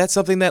off? Is that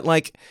something that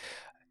like,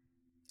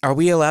 are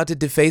we allowed to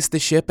deface the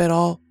ship at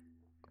all?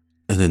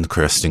 An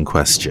interesting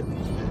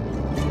question.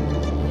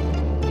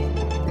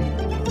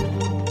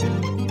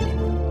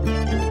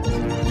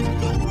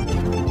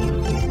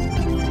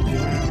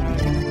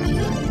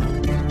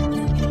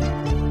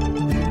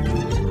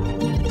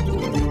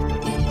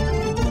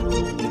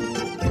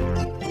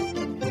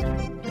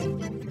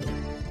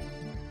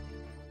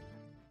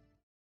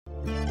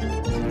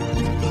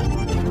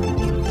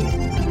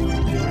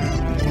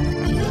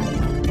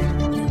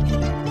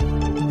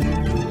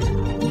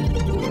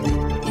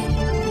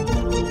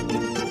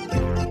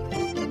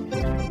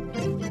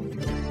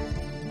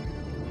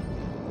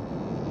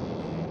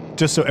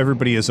 Just so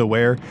everybody is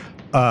aware,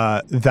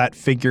 that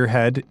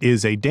figurehead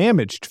is a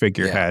damaged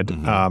figurehead. Yeah.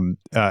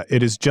 Mm-hmm.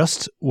 It is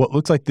just what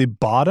looks like the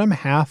bottom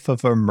half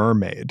of a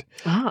mermaid.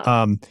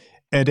 And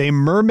a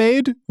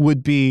mermaid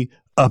would be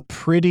a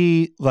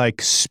pretty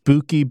like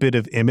spooky bit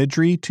of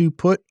imagery to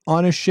put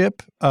on a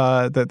ship.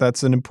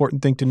 That's an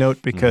important thing to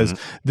note because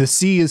the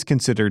sea is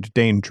considered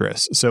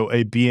dangerous. So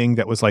a being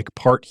that was like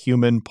part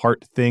human,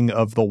 part thing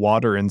of the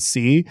water and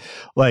sea,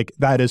 like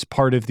that is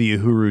part of the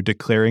Uhuru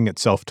declaring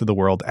itself to the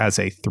world as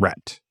a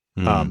threat.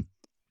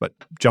 But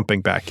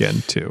jumping back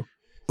into...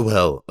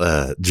 Well,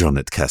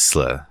 Jonet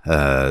Kessler,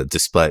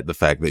 despite the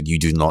fact that you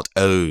do not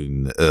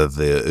own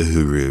the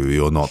Uhuru,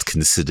 you're not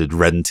considered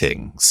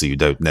renting, so you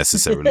don't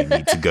necessarily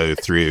need to go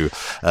through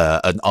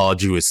an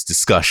arduous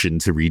discussion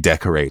to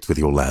redecorate with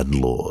your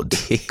landlord.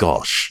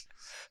 Gosh.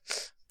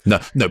 No,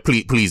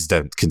 please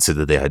don't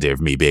consider the idea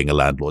of me being a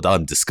landlord.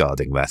 I'm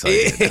discarding that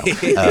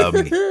idea now.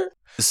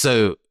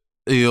 So,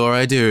 your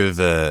idea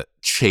of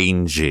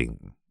changing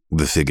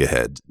the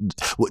figurehead.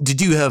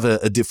 Did you have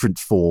a different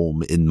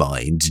form in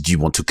mind? Did you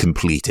want to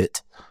complete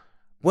it?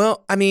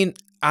 Well, I mean,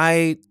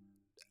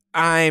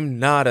 I'm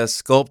not a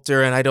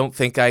sculptor, and I don't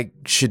think I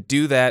should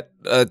do that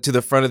to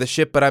the front of the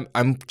ship. But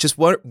I'm just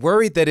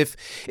worried that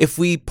if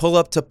we pull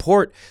up to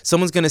port,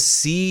 someone's gonna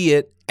see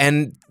it,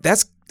 and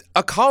that's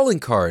a calling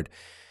card.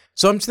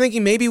 So I'm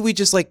thinking maybe we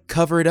just like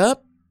cover it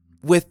up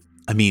with.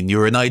 I mean,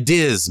 you're an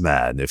ideas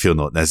man if you're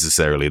not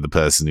necessarily the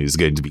person who's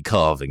going to be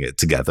carving it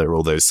together,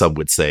 although some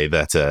would say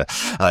that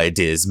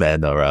ideas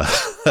men are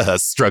a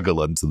struggle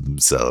unto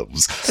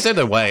themselves. I don't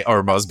know why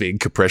Ormar's being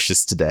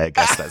capricious today. I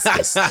guess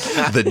that's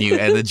just the new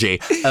energy.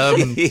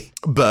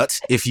 But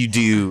if you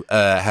do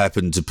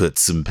happen to put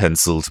some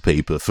pencil to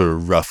paper for a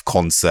rough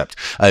concept,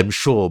 I'm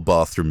sure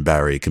Bathroom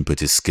Barry can put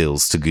his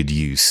skills to good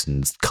use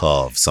and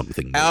carve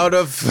something out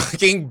of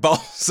fucking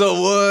balsa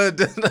wood.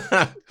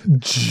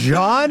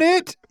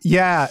 Jonet?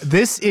 Yeah,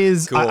 this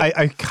is, cool.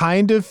 I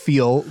kind of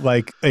feel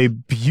like a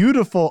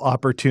beautiful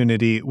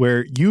opportunity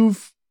where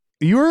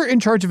you're in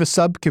charge of a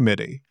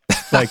subcommittee,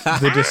 like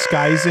the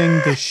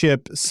Disguising the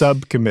Ship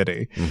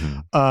subcommittee.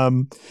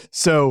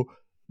 So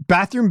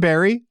Bathroom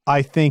Barry,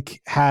 I think,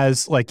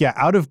 has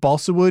out of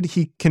balsa wood,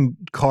 he can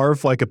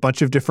carve a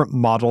bunch of different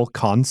model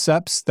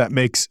concepts that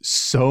makes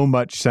so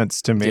much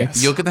sense to me.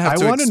 Yes. You're going to have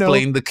to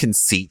explain the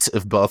conceit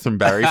of Bathroom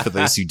Barry for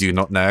those who do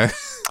not know.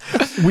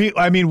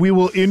 We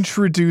will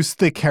introduce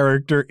the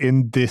character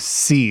in this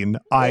scene,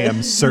 I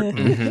am certain.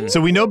 Mm-hmm.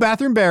 So we know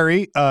Bathroom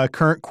Barry,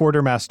 current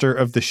quartermaster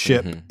of the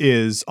ship,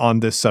 is on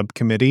this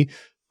subcommittee.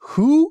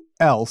 Who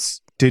else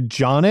did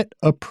Jonnet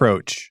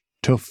approach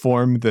to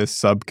form this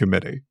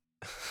subcommittee?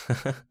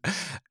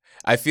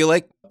 I feel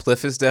like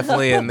Pliff is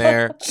definitely in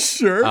there.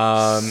 Sure.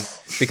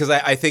 Because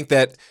I think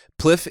that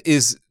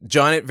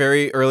Jonnet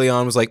very early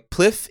on was like,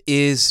 Pliff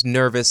is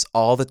nervous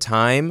all the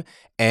time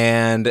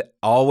and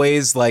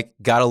always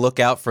got to look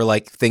out for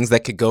things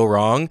that could go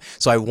wrong.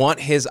 So I want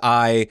his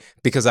eye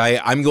because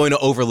I'm going to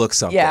overlook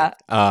something. Yeah.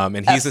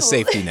 And he's a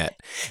safety net.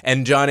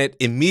 And Jonnet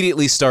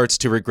immediately starts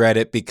to regret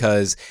it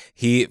because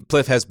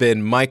Pliff has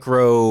been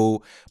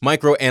micro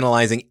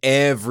analyzing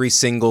every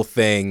single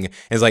thing. And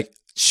is like,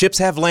 ships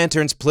have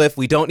lanterns, Pliff.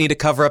 We don't need to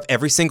cover up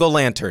every single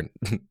lantern.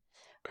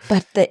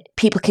 But that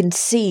people can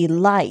see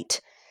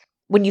light.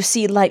 When you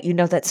see light, you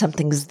know that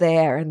something's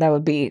there, and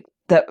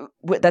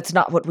that's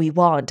not what we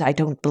want, I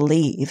don't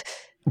believe.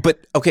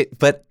 But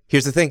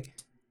here's the thing.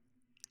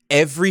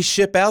 Every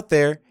ship out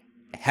there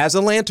has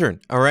a lantern,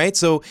 all right?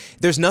 So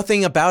there's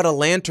nothing about a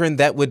lantern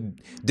that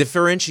would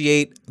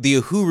differentiate the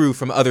Uhuru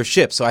from other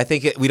ships. So I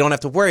think we don't have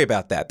to worry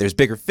about that. There's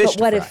bigger fish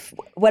But to fry.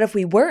 what if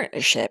we weren't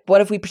a ship?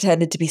 What if we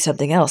pretended to be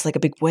something else, like a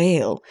big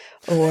whale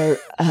or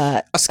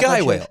a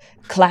sky whale?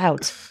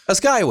 Clouds. A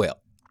sky whale.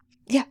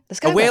 Yeah, the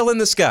sky A whale in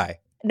the sky.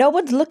 No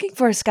one's looking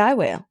for a sky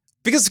whale.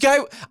 Because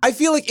I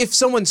feel like if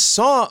someone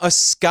saw a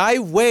sky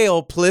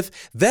whale, Pliff,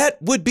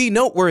 that would be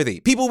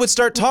noteworthy. People would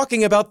start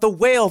talking about the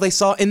whale they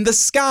saw in the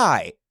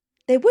sky.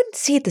 They wouldn't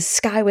see the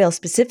sky whale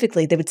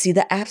specifically. They would see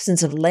the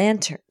absence of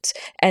lanterns,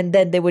 and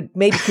then they would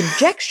maybe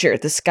conjecture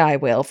the sky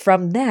whale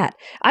from that.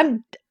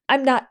 I'm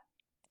not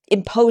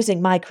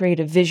imposing my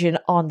creative vision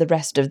on the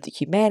rest of the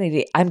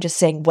humanity. I'm just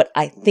saying what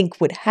I think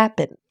would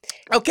happen.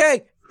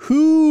 Okay.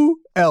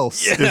 Who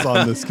else is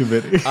on this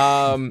committee?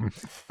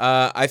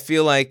 I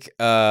feel like,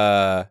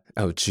 oh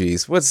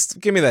geez,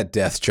 give me that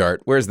death chart.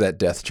 Where's that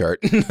death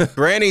chart?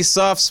 Granny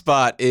Soft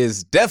Spot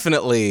is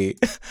definitely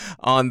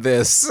on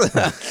this.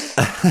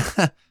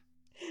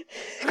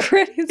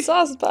 Granny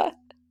Soft Spot.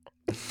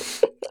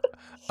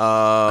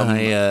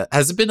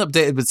 Has it been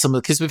updated with some?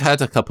 Because we've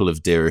had a couple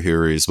of Dear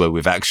Uhurus where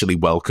we've actually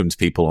welcomed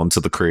people onto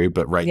the crew,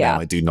 but right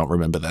now I do not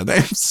remember their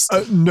names.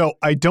 No,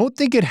 I don't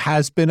think it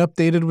has been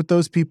updated with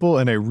those people,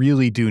 and I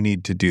really do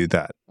need to do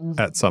that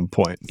at some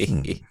point.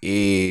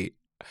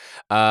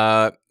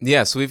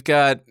 So we've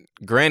got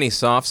Granny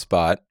Soft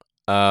Spot,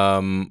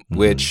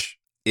 which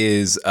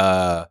is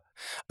a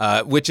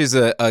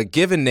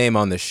given name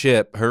on the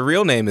ship. Her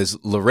real name is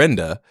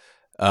Lorinda.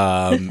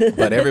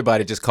 But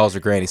everybody just calls her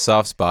Granny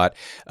Soft Spot.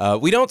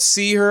 We don't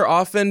see her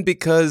often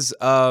because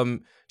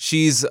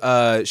she's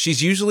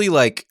usually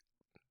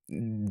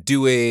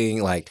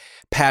doing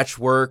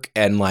patchwork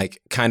and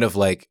kind of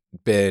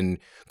been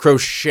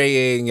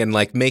crocheting and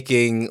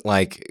making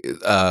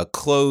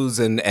clothes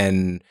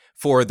and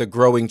for the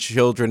growing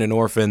children and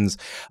orphans.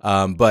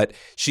 But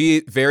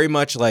she very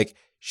much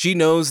she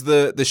knows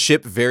the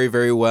ship very,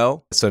 very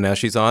well. So now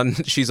she's on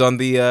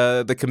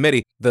the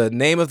committee. The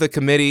name of the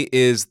committee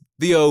is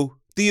the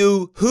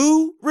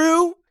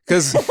Uhuru,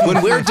 because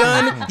when we're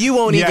done, you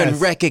won't even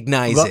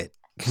recognize it.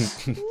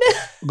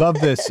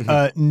 Love this.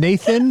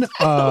 Nathan,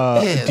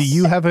 Yes. do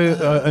you have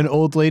an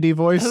old lady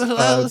voice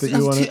that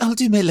you want to? I'll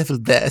do my level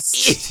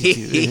best.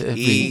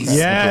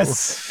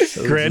 Yes,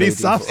 Granny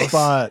Soft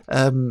Spot.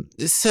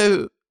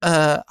 So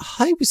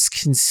I was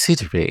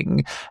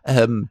considering.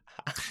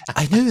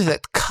 I know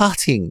that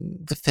cutting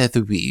the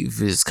feather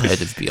weave is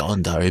kind of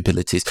beyond our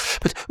abilities,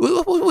 but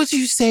what would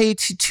you say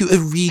to a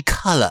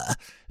recolor,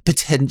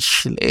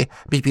 potentially,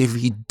 maybe a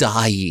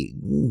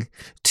re-dyeing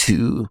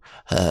to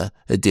a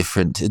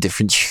different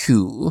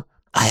hue?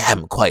 I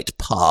am quite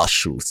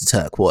partial to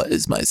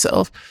turquoise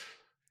myself.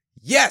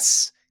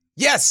 Yes,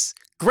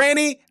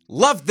 Granny,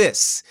 love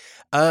this.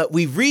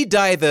 We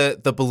re-dye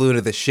the balloon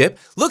of the ship.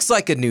 Looks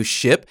like a new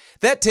ship.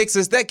 That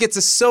gets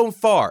us so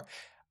far.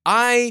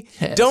 I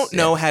don't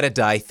know how to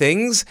dye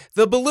things.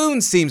 The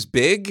balloon seems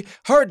big,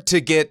 hard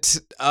to get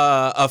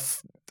a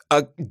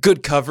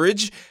good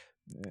coverage.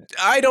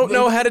 I don't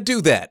know how to do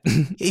that.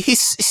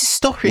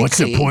 Historically, What's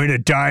the point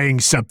of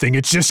dyeing something?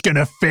 It's just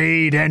gonna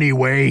fade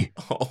anyway.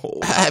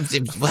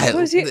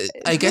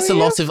 I guess a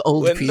lot of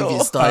old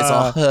previous dyes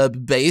are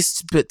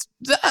herb-based, but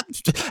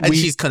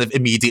she's kind of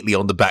immediately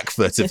on the back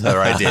foot of her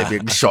idea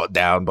being shot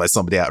down by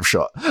somebody out of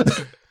shot.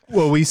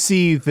 Well, we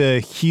see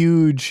the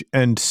huge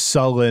and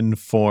sullen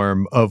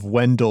form of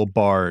Wendell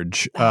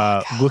Barge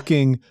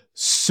looking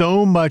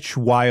so much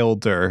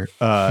wilder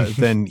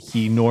than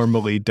he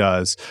normally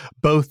does,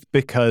 both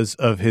because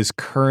of his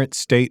current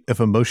state of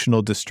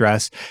emotional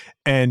distress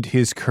and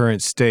his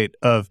current state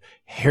of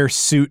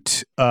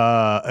hirsute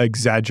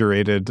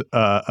exaggerated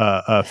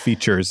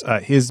features.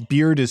 His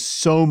beard is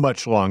so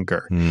much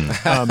longer.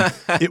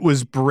 It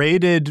was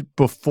braided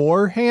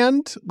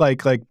beforehand,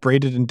 like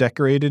braided and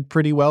decorated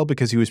pretty well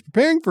because he was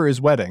preparing for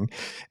his wedding.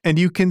 And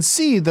you can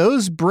see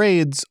those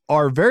braids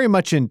are very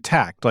much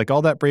intact. Like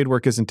all that braid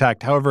work is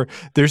intact. However,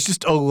 there's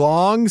just a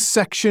long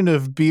section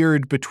of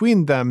beard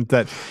between them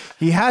that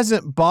he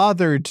hasn't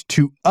bothered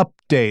to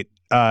update.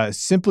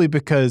 Simply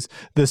because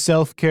the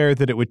self-care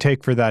that it would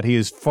take for that, he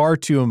is far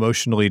too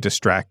emotionally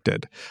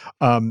distracted.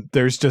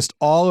 There's just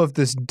all of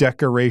this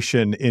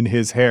decoration in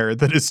his hair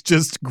that is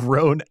just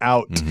grown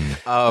out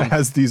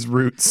as these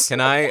roots. Can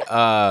I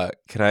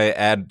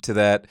add to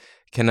that?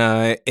 Can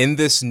I, in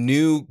this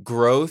new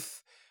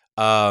growth,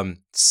 at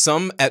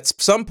some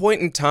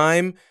point in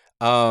time,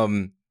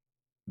 the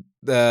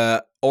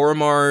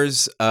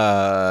Oromar's,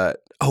 oh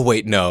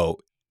wait, no.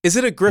 Is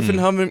it a griffin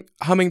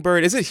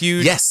hummingbird? Is it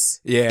huge?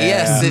 Yes. Yeah.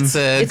 Yes, it's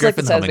a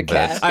griffin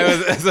hummingbird.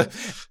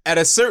 At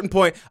a certain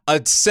point,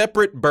 a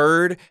separate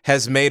bird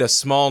has made a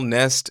small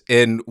nest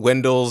in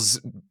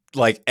Wendell's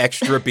like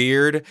extra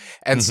beard,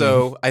 and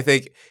so I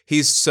think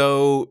he's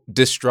so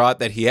distraught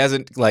that he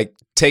hasn't like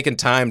taken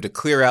time to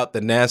clear out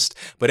the nest.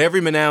 But every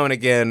now and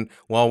again,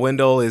 while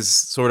Wendell is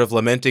sort of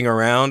lamenting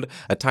around,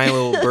 a tiny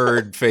little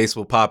bird face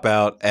will pop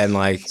out, and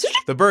like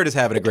the bird is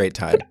having a great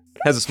time.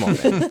 Has a small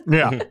nest.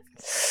 Yeah.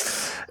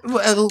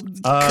 Well,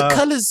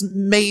 colors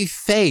may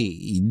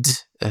fade.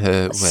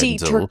 See,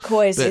 Wendell,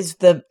 turquoise is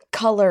the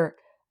color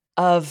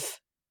of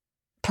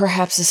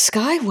perhaps a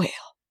sky whale.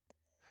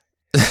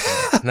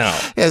 No.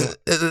 Yes,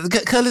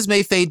 colors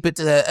may fade, but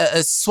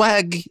a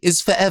swag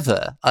is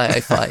forever, I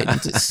find.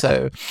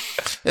 So,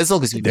 as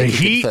long as we the make a good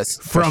heat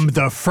first from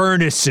the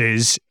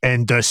furnaces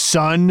and the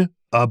sun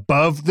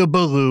above the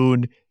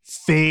balloon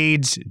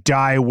fades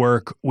dye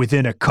work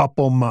within a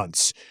couple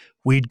months.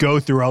 We'd go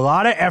through a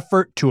lot of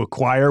effort to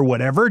acquire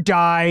whatever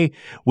dye.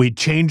 We'd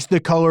change the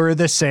color of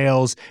the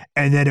sails,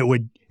 and then it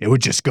would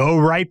just go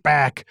right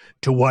back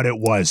to what it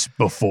was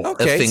before.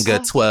 Okay. A finger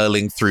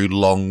twirling through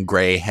long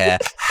grey hair.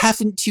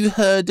 Haven't you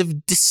heard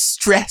of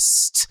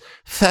distressed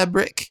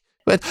fabric?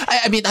 But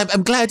I mean,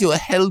 I'm glad you're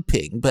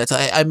helping, but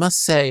I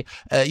must say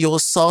your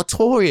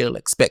sartorial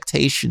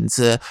expectations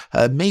are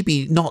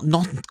maybe not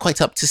quite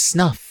up to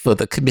snuff for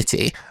the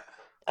committee.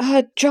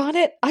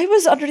 Jonet, I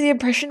was under the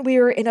impression we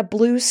were in a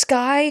blue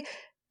sky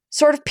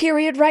sort of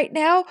period right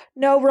now.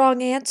 No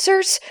wrong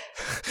answers.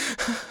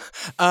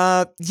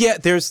 Yeah,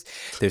 there is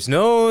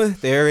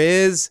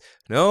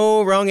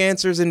no wrong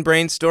answers in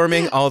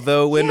brainstorming.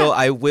 Although, Wendell,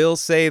 I will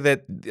say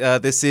that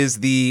this is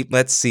the,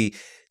 let's see,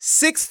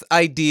 6th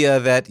idea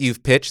that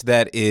you've pitched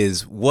that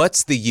is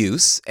what's the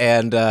use?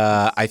 And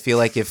I feel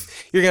like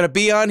if you're gonna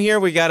be on here,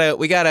 we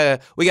gotta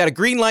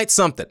green light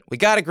something. We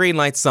gotta green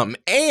light something.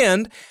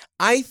 And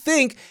I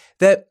think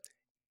that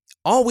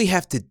all we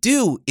have to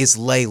do is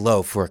lay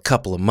low for a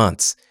couple of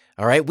months.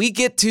 All right, we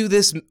get to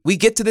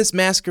this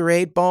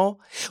masquerade ball.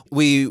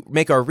 We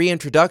make our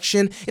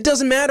reintroduction. It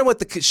doesn't matter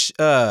what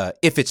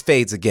if it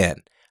fades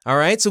again. All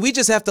right, so we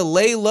just have to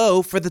lay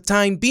low for the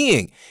time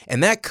being.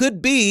 And that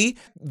could be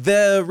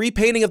the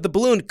repainting of the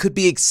balloon could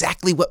be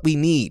exactly what we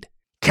need.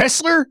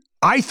 Kessler,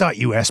 I thought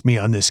you asked me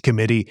on this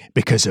committee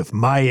because of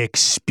my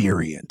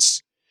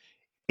experience.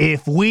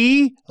 If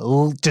we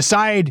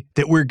decide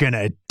that we're going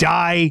to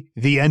dye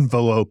the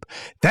envelope,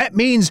 that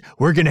means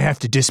we're going to have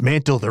to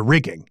dismantle the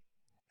rigging.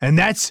 And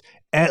that's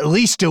at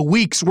least a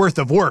week's worth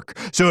of work.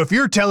 So if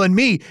you're telling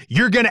me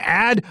you're going to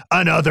add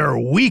another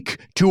week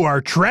to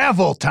our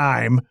travel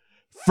time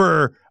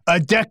for a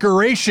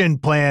decoration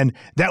plan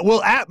that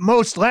will at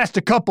most last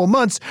a couple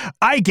months,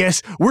 I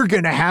guess we're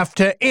going to have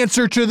to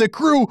answer to the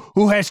crew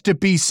who has to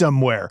be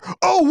somewhere.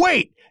 Oh,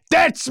 wait,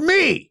 that's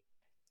me.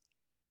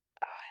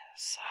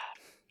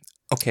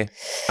 Okay.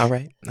 All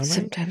right.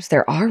 Sometimes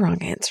there are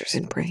wrong answers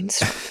in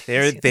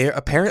brainstorming. There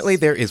apparently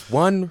there is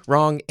one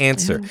wrong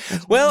answer.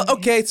 Well,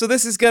 okay, so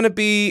this is going to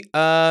be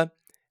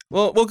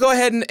we'll go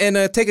ahead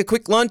and take a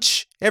quick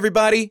lunch,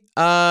 everybody.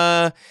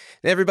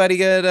 Everybody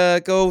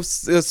go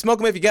smoke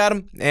them if you got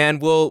them,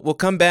 and we'll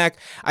come back.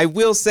 I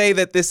will say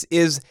that this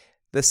is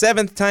the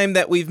 7th time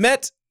that we've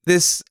met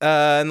this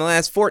in the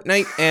last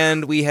fortnight,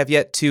 and we have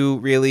yet to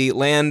really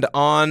land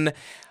on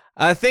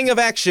a thing of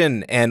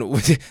action, and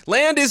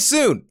land is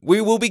soon.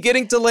 We will be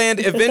getting to land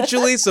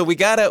eventually, so we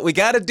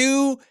gotta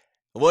do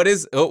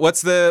what's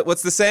the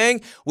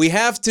saying? We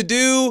have to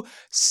do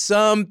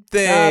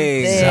something.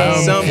 We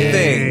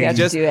have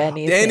Just to do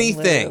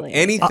anything.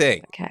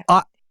 Anything. Okay.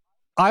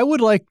 I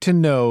would like to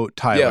know,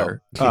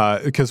 Tyler,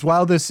 because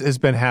while this has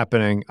been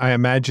happening, I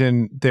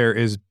imagine there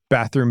is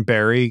Bathroom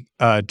Barry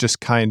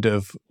just kind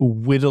of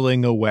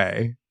whittling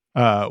away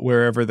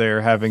wherever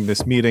they're having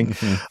this meeting.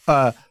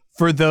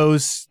 For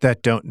those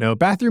that don't know,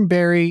 Bathroom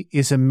Barry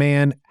is a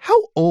man.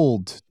 How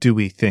old do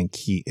we think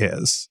he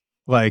is?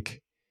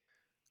 Like,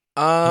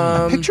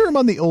 I picture him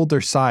on the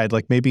older side,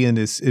 like maybe in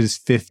his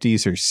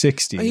 50s or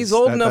 60s. He's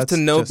old enough to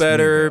know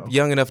better,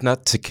 young enough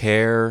not to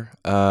care.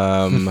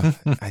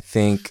 I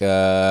think,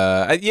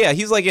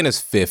 he's like in his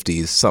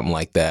 50s, something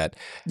like that.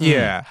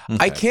 Yeah.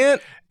 Okay.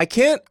 I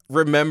can't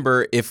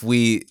remember if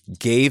we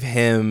gave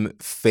him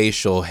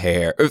facial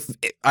hair.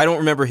 I don't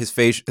remember his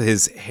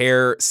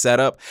hair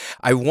setup.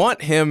 I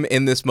want him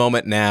in this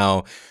moment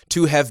now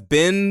to have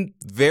been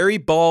very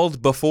bald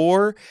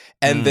before,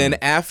 and then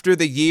after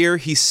the year,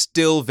 he's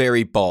still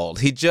very bald.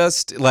 He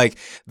just, like,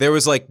 there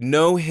was, like,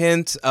 no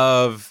hint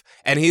of...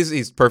 And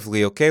he's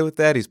perfectly okay with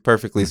that. He's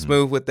perfectly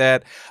smooth with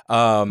that.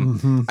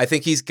 I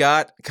think he's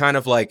got kind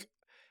of, like...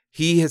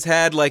 He has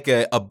had like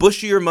a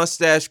bushier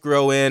mustache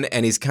grow in,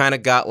 and he's kind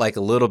of got like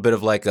a little bit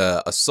of like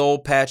a soul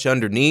patch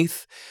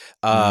underneath.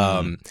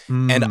 And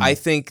I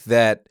think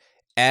that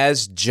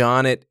as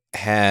Jonnet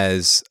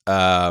has,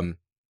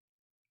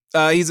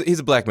 he's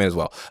a black man as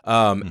well.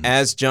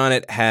 As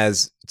Jonnet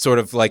has sort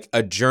of like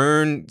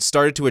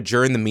started to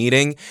adjourn the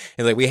meeting,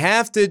 and like, we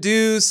have to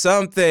do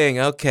something.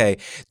 Okay.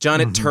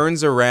 Jonnet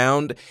turns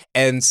around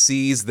and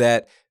sees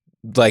that,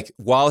 like,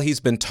 while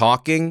he's been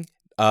talking,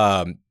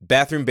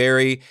 Bathroom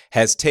Barry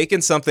has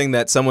taken something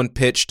that someone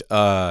pitched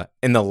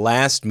in the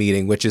last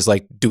meeting, which is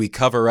like, do we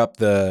cover up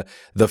the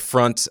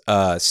front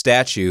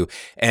statue?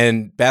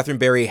 And Bathroom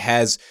Barry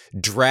has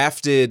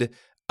drafted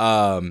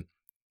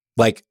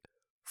like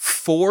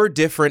 4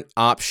 different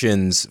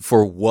options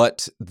for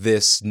what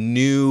this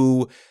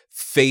new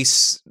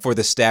face for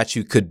the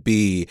statue could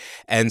be.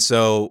 And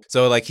so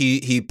like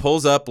he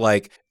pulls up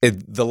like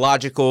the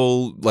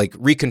logical like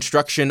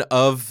reconstruction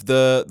of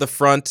the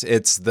front.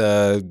 It's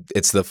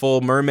the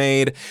full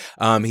mermaid.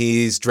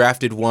 He's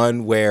drafted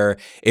one where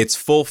it's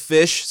full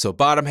fish, so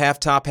bottom half,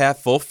 top half,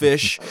 full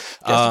fish.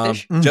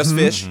 Just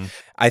fish.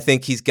 I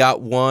think he's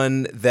got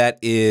one that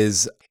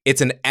it's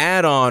an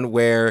add-on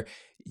where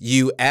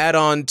you add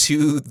on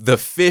to the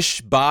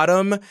fish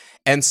bottom,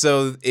 and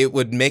so it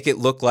would make it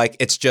look like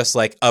it's just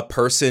like a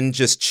person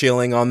just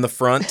chilling on the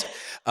front.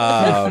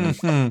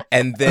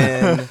 And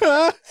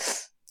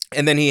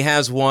then he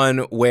has one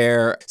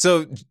where,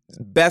 so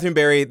Bathroom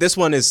Barry, this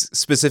one is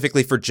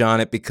specifically for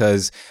Jonnet,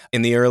 because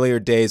in the earlier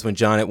days when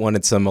Jonnet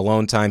wanted some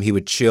alone time, he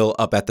would chill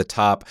up at the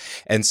top.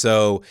 And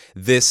so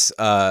this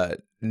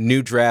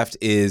new draft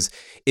is,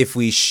 if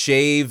we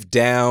shave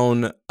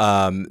down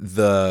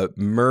the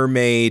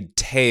mermaid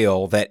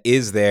tail that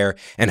is there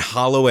and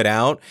hollow it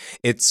out,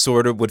 it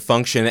sort of would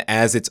function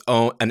as its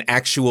own, an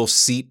actual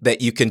seat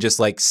that you can just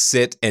like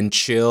sit and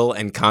chill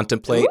and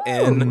contemplate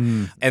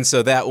in. And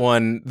so that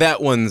one's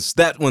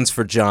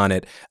for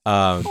Jonnet.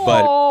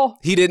 But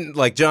he didn't,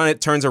 like, Jonnet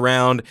turns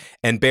around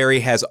and Barry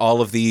has all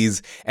of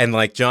these, and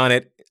like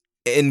Jonnet,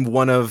 in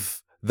one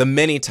of the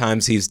many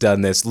times he's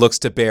done this, looks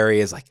to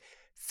Barry as like,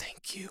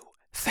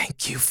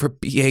 Thank you for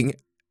being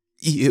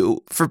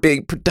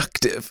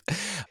productive.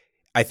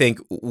 I think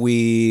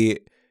we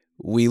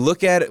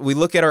look at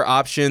our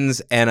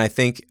options, and I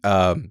think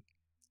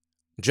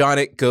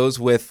Jonnet goes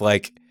with,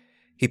 like,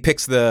 he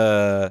picks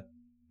the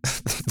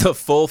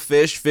full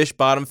fish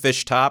bottom,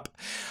 fish top,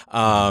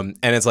 and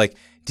it's like,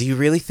 do you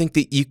really think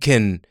that you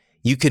can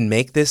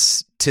make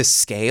this to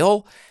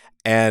scale?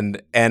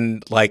 And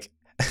like,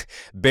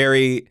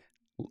 Barry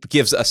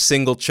gives a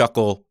single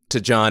chuckle to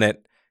Jonnet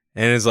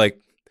and is like,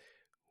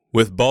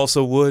 with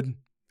balsa wood,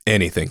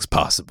 anything's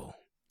possible.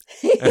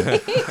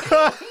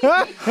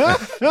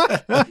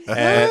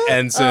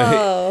 and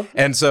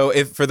so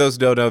if, for those who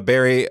don't know,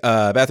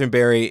 Bathroom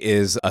Barry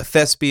is a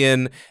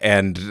thespian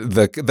and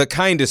the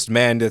kindest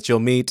man that you'll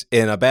meet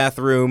in a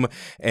bathroom,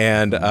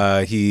 and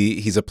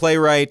he's a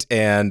playwright,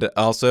 and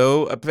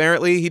also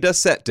apparently he does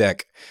set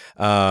deck.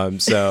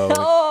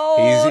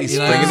 So he's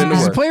bringing in the work.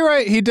 He's a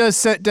playwright. He does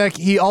set deck.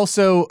 He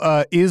also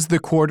is the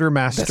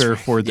quartermaster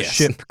for the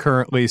ship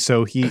currently.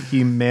 So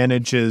he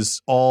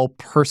manages all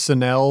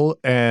personnel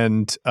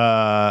and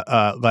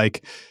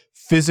like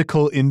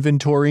physical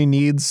inventory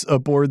needs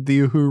aboard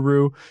the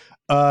Uhuru.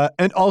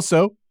 And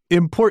also,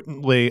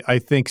 importantly, I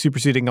think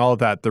superseding all of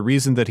that, the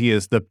reason that he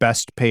is the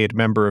best paid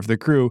member of the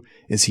crew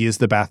is he is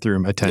the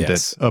bathroom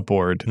attendant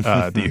aboard the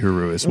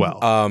Uhuru as well.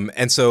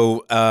 And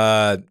so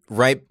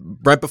right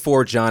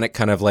before Jonnet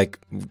kind of like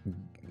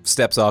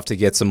steps off to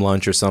get some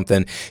lunch or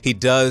something, he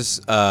gets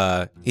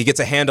a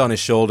hand on his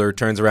shoulder,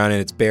 turns around,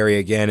 and it's Barry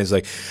again, is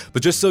like,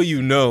 but just so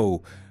you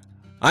know,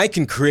 I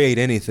can create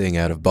anything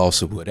out of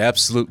balsa wood,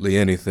 absolutely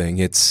anything.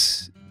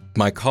 It's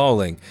my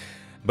calling,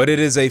 but it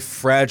is a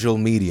fragile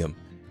medium.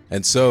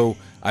 And so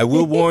I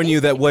will warn you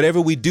that whatever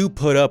we do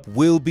put up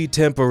will be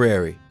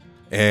temporary,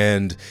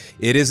 and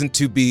it isn't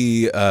to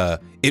be,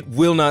 it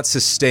will not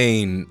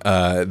sustain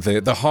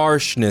the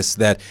harshness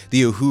that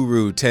the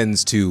Uhuru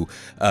tends to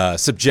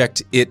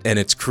subject it and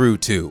its crew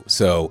to.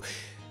 So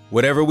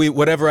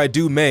whatever I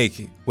do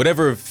make,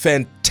 whatever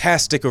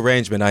fantastic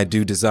arrangement I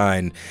do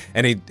design,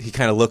 and he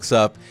kind of looks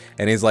up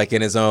and he's like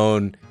in his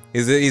own,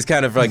 he's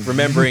kind of like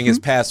remembering his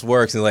past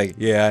works and like,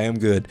 yeah, I am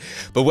good.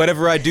 But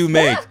whatever I do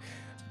make,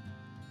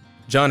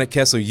 Jonnet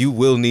Kessler, you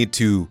will need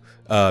to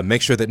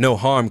make sure that no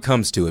harm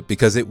comes to it,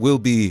 because it will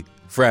be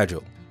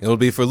fragile. It'll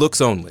be for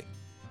looks only.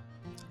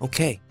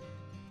 Okay.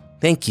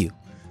 Thank you.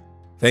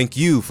 Thank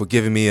you for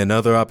giving me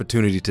another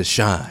opportunity to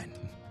shine.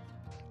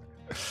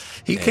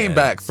 He came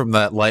back from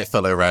that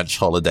Lightfellow Ranch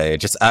holiday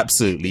just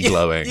absolutely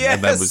glowing,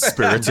 and then was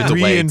spirited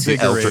away to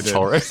Eldritch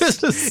Horrors.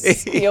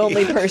 The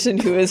only person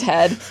who has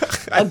had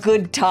a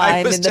good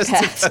time in the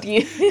past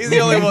year. He's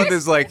the only one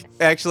that's like,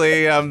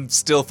 actually, I'm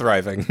still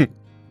thriving.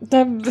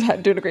 I'm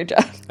doing a great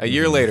job. A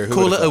year later, who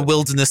Call it a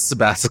wilderness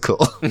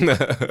sabbatical.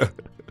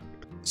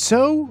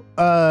 So,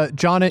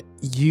 Jonnet,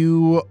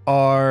 you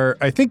are,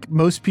 I think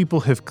most people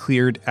have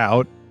cleared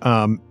out,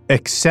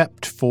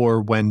 except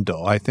for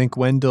Wendell. I think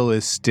Wendell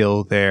is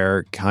still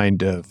there,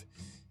 kind of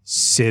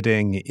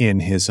sitting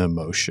in his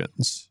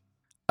emotions.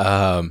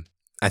 I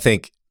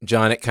think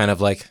Jonnet kind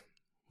of like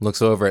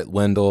looks over at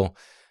Wendell,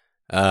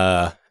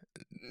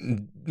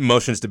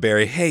 motions to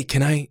Barry, hey,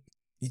 do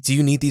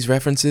you need these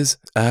references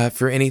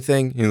for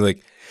anything? He's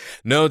like,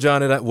 no,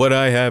 Jonnet, what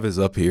I have is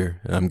up here.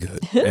 I'm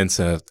good. And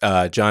so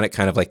Jonnet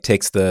kind of like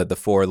takes the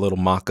 4 little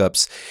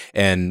mock-ups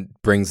and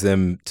brings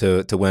them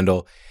to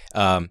Wendell.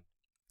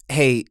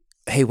 Hey,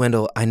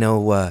 Wendell, I know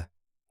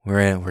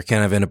we're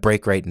kind of in a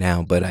break right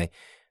now, but I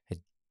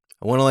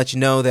want to let you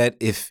know that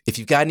if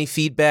you've got any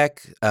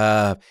feedback,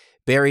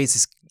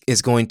 Barry's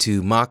is going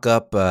to mock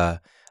up a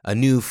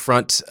new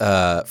front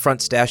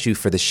statue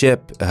for the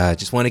ship.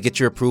 Just want to get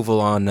your approval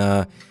on,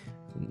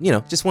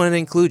 just wanted to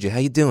include you. How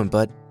you doing,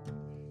 bud?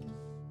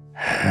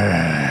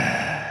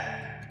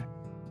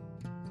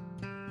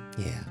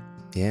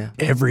 Yeah.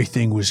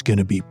 Everything was going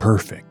to be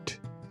perfect.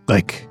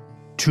 Like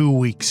 2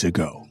 weeks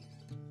ago.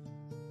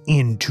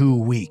 In 2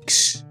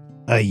 weeks,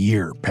 a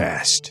year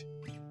passed.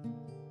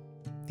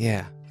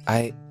 Yeah.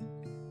 I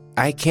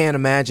can't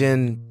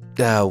imagine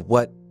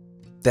what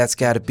that's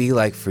got to be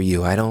like for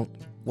you. I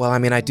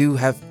do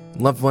have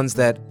loved ones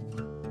that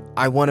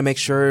I want to make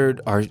sure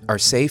are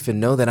safe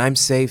and know that I'm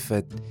safe.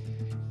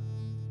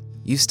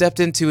 You stepped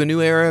into a new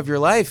era of your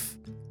life,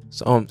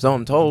 so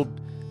I'm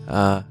told.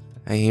 I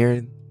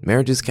hear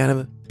marriage is kind of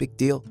a big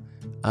deal.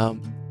 I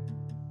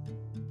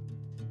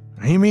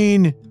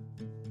mean,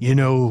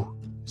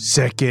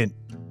 second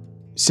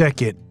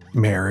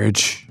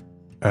marriage.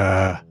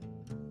 But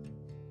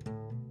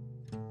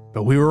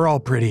we were all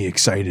pretty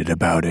excited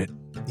about it.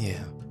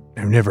 Yeah.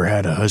 I've never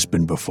had a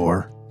husband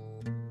before.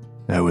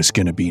 That was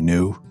gonna be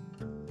new.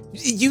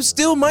 You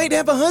still might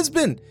have a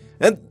husband.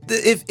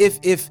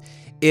 If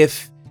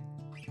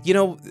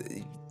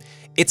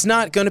it's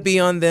not going to be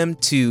on them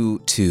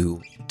to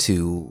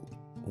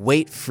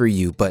wait for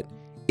you, but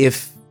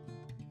if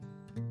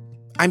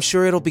I'm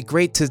sure it'll be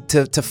great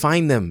to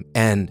find them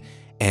and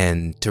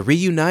to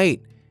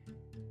reunite.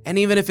 And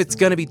even if it's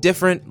going to be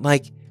different,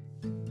 like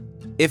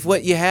if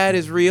what you had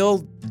is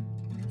real,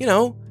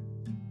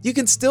 you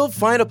can still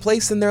find a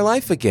place in their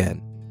life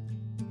again.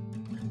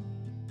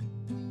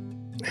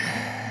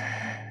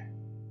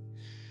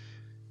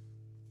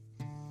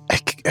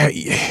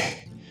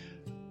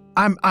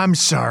 I'm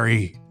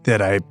sorry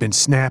that I've been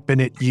snapping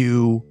at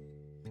you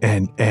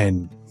and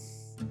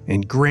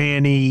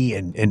Granny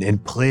and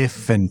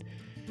Pliff, and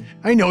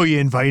I know you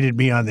invited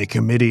me on the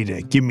committee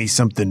to give me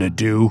something to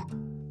do.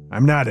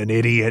 I'm not an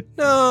idiot.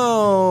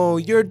 No,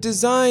 your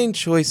design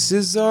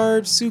choices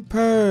are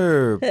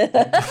superb.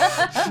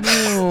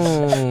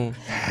 No.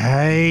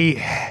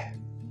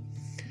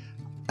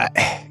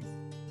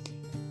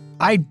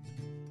 I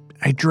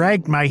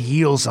dragged my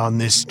heels on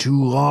this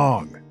too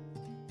long.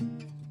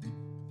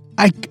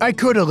 I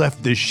could have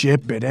left the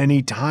ship at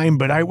any time,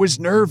 but I was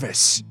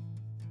nervous.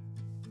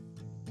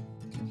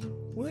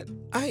 What?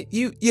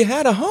 You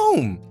had a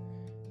home.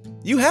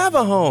 You have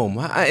a home.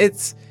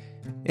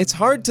 It's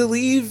hard to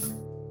leave.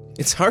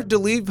 It's hard to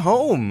leave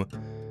home,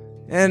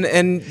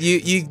 and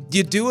you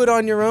do it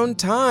on your own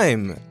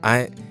time.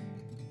 You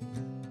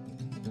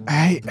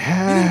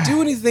didn't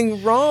do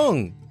anything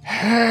wrong.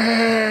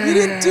 You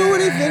didn't do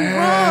anything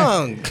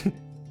wrong.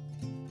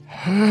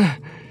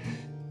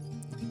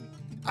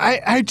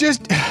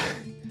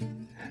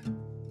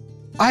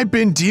 I've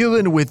been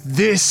dealing with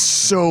this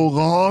so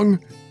long.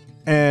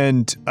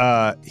 And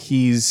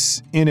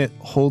he's in it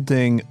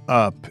holding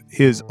up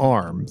his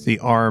arm, the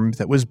arm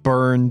that was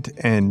burned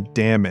and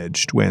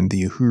damaged when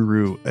the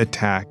Uhuru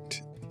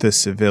attacked the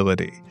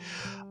civility.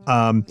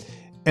 And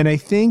I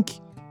think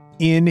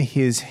in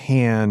his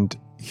hand,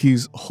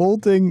 he's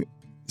holding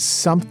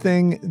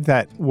something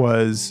that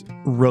was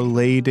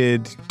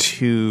related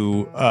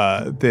to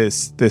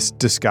this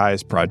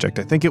disguise project.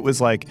 I think it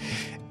was like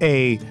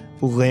a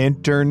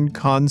lantern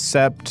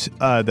concept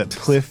that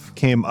Pliff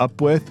came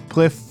up with.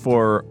 Pliff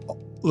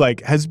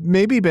has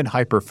maybe been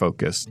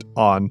hyper-focused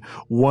on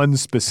one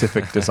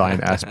specific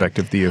design aspect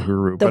of the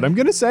Uhuru, but I'm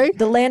going to say...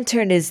 The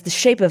lantern is the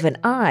shape of an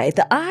eye,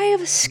 the eye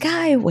of a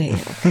sky whale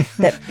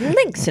that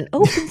blinks and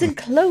opens and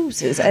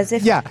closes as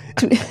if... Yeah.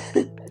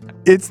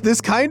 It's this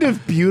kind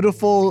of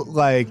beautiful,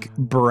 like,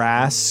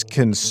 brass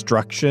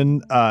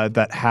construction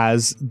that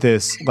has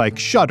this, like,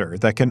 shutter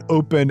that can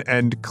open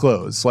and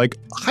close. Like,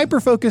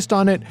 hyper-focused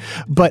on it,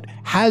 but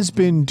has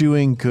been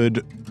doing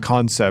good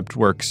concept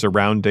work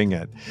surrounding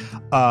it.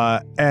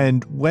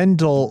 And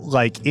Wendell,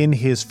 like, in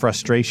his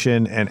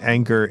frustration and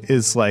anger,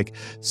 is, like,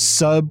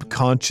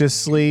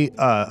 subconsciously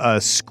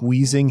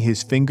squeezing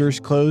his fingers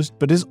closed,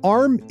 but his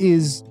arm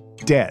is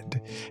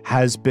dead,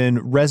 has been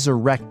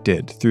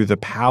resurrected through the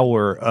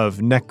power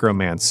of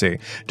necromancy.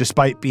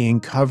 Despite being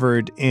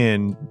covered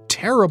in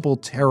terrible,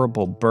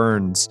 terrible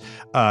burns,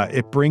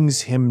 it brings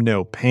him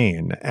no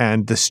pain,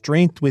 and the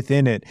strength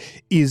within it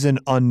is an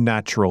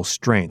unnatural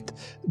strength.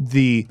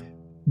 The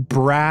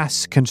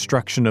brass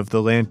construction of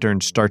the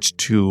lantern starts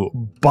to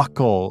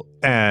buckle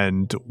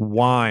and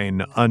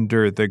whine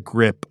under the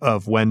grip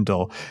of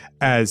Wendell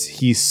as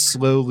he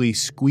slowly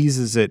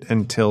squeezes it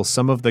until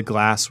some of the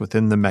glass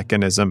within the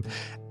mechanism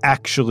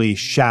actually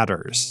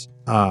shatters,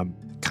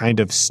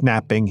 kind of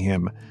snapping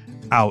him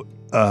out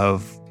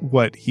of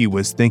what he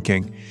was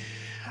thinking.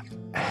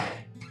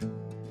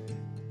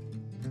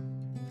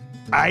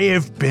 I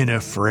have been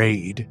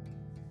afraid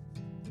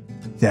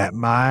that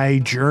my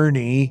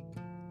journey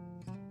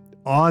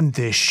on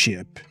this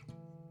ship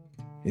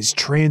has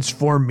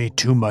transformed me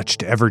too much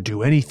to ever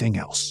do anything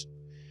else.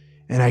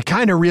 And I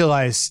kind of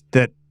realized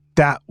that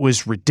that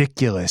was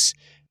ridiculous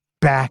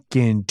back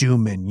in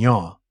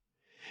Dominion.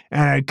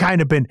 And I'd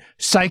kind of been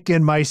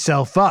psyching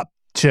myself up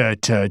to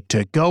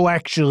go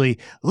actually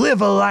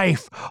live a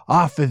life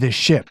off of the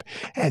ship.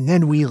 And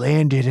then we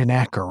landed in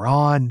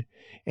Acheron,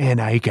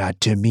 and I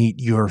got to meet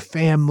your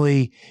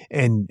family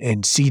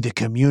and see the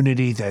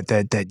community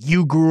that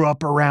you grew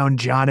up around,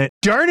 Jonnet.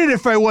 Darn it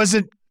if I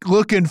wasn't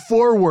looking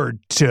forward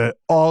to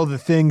all the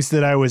things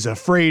that I was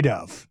afraid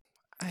of.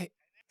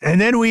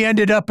 And then we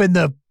ended up in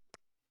the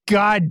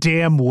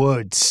goddamn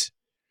woods.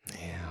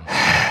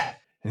 Yeah.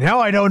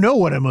 Now I don't know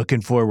what I'm looking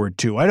forward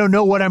to. I don't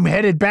know what I'm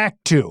headed back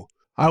to.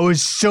 I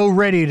was so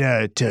ready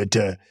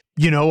to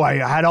I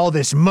had all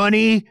this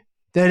money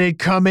that had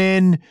come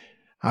in.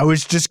 I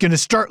was just going to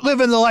start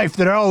living the life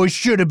that I always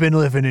should have been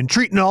living and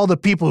treating all the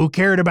people who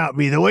cared about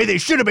me the way they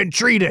should have been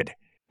treated.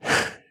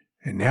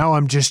 And now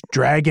I'm just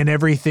dragging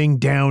everything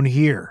down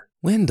here.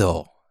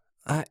 Wendell,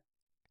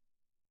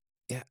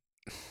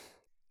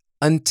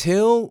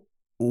 until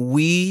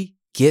we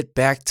get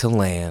back to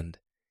land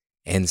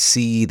and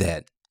see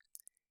that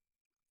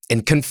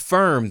and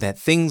confirm that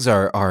things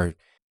are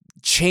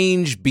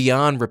changed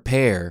beyond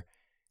repair,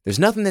 there's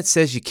nothing that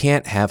says you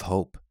can't have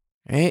hope.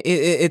 Right?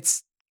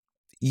 It's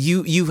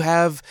you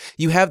have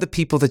the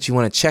people that you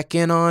want to check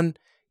in on.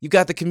 You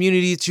got the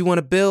community that you want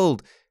to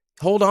build.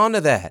 Hold on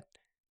to that.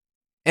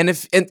 And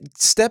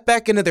step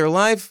back into their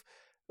life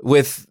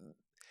with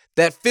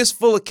that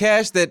fistful of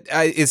cash that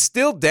is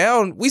still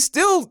down. You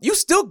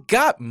still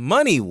got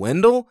money,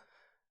 Wendell.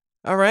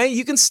 All right,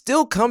 you can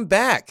still come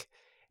back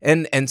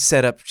and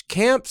set up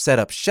camp, set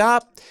up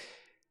shop,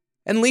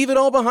 and leave it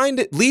all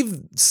behind. Leave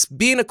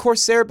being a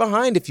Corsair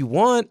behind if you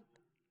want.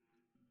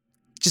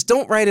 Just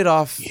don't write it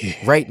off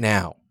right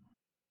now.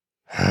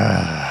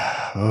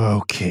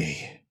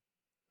 Okay.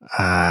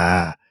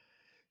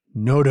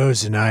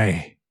 Nodos and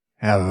I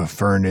have a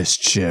furnace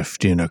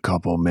shift in a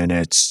couple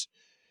minutes.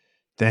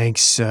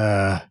 Thanks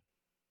for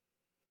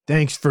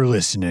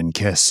listening,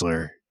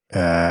 Kessler.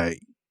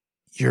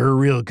 You're a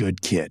real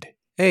good kid.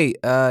 Hey,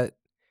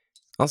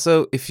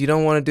 also, if you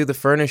don't want to do the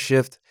furnace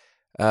shift,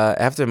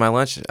 after my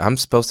lunch, I'm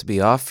supposed to be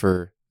off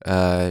for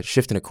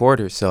shift and a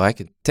quarter, so I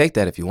could take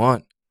that if you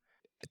want.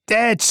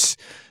 That's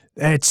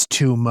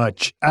too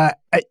much.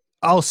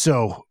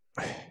 Also...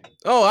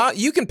 Oh,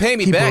 you can pay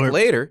me back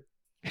later.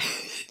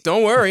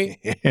 Don't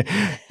worry.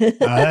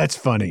 That's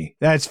funny.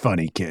 That's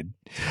funny, kid.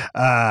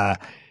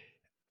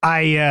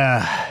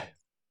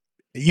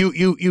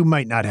 You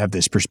might not have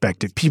this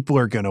perspective. People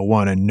are going to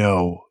want to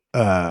know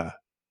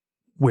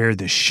where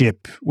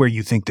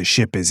you think the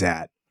ship is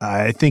at.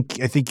 I think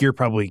you're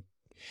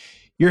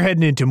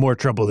heading into more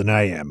trouble than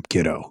I am,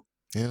 kiddo.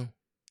 Yeah.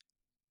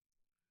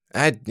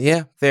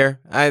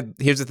 Fair.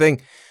 Here's the thing.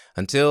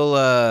 Until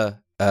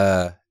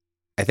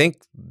I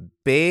think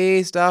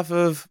based off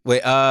of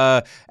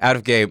out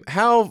of game,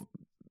 how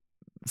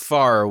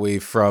far are we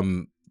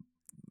from?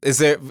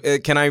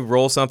 Can I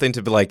roll something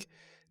to be like,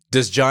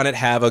 does Jonnet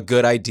have a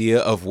good idea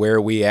of where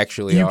we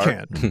actually are?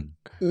 You can.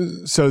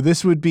 So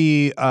this would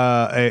be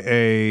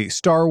a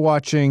star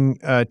watching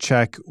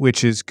check,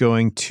 which is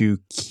going to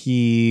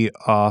key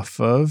off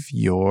of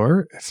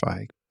your, if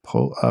I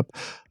pull up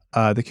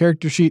the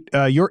character sheet,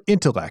 your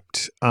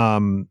intellect.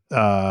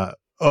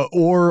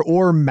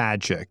 Or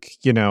magic,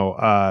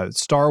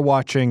 star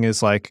watching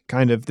is like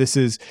kind of, this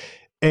is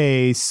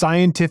a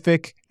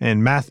scientific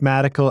and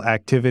mathematical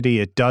activity.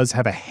 It does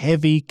have a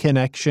heavy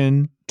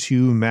connection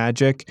to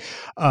magic.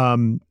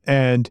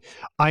 And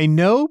I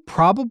know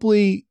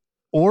probably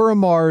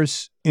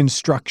Oromar's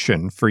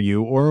instruction for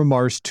you,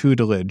 Oromar's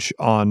tutelage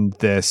on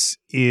this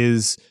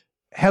is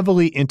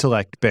heavily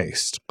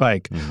intellect-based.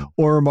 Like,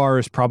 Oromar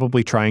is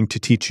probably trying to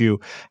teach you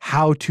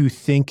how to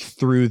think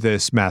through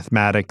this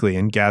mathematically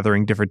and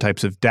gathering different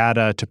types of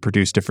data to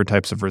produce different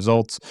types of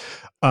results.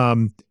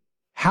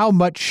 How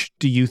much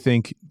do you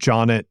think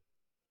Jonnet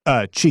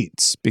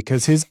cheats?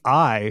 Because his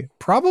eye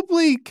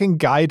probably can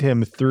guide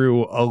him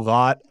through a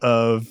lot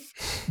of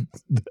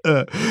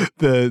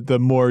the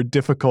more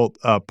difficult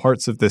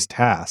parts of this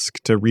task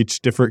to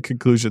reach different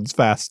conclusions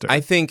faster. I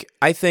think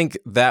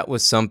that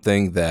was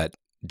something that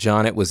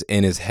Jonnet was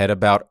in his head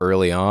about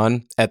early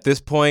on. At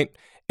this point,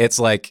 it's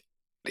like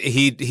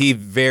he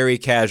very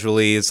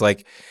casually is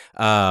like,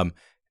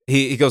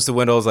 he goes to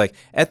Wendell, is like,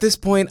 at this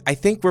point, I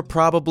think we're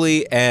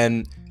probably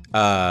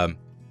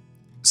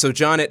so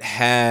Jonnet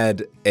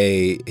had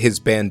his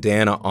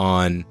bandana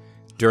on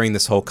during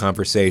this whole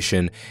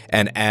conversation,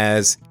 and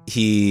as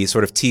he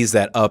sort of teased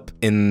that up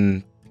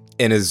in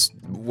his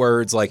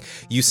words, like,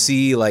 you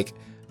see like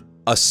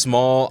a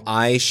small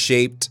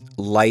eye-shaped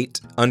light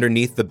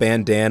underneath the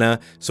bandana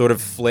sort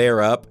of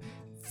flare up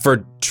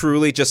for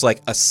truly just like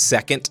a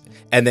second,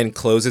 and then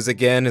closes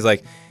again. Is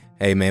like,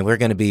 hey man, we're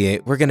gonna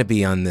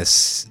be on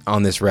this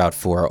route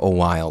for a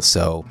while,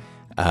 so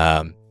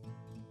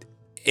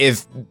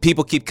if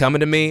people keep coming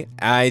to me,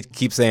 I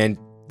keep saying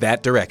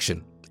that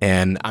direction,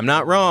 and I'm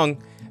not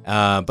wrong,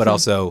 but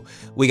also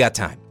we got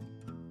time.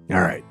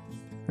 All right.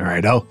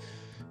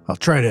 I'll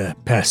try to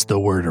pass the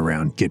word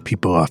around, get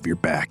people off your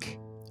back.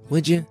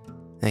 Would you?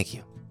 Thank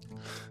you.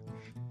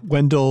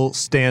 Wendell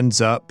stands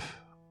up,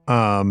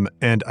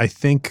 and I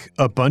think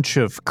a bunch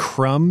of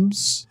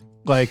crumbs,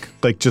 like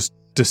just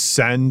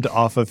descend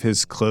off of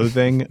his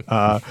clothing.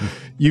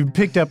 You've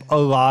picked up a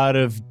lot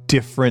of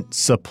different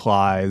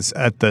supplies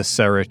at the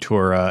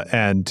Seratura,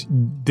 and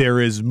there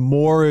is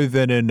more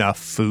than enough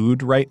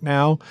food right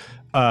now.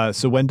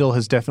 So Wendell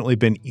has definitely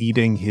been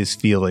eating his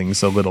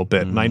feelings a little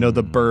bit. And I know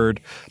the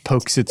bird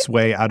pokes its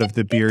way out of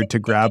the beard to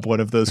grab one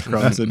of those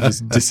crumbs and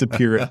just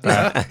disappear it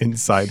back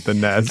inside the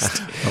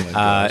nest.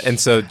 And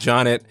so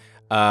Jonnet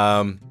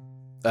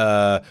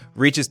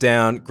reaches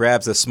down,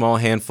 grabs a small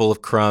handful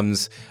of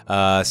crumbs,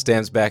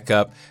 stands back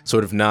up,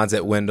 sort of nods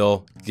at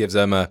Wendell, gives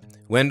him a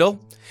Wendell,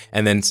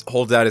 and then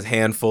holds out his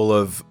handful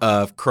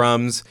of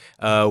crumbs,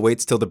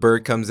 waits till the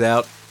bird comes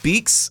out,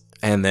 beaks,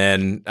 and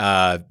then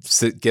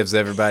gives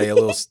everybody a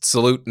little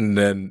salute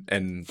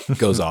and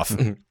goes off.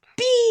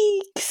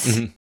 Beaks!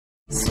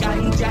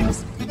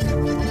 Skyjacks.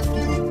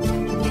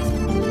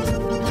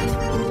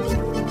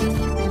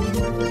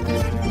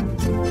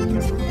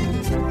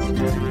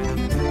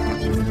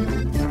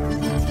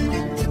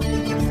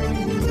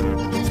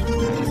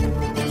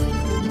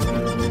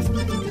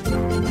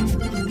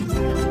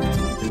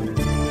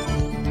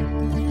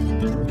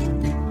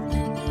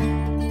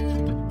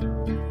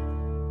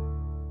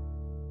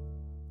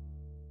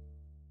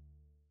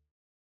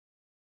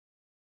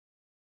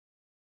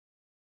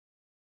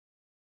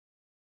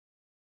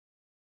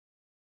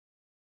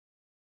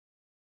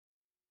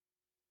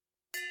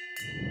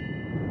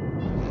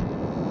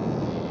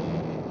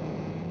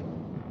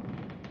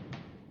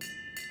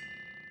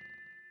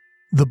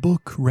 The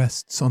book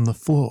rests on the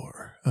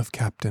floor of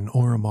Captain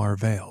Oromar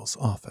Vale's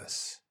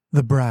office.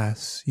 The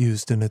brass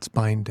used in its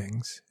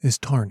bindings is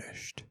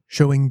tarnished,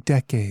 showing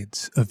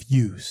decades of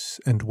use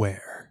and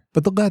wear.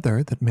 But the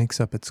leather that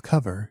makes up its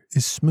cover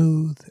is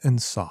smooth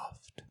and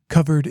soft,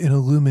 covered in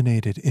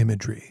illuminated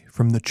imagery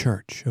from the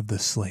Church of the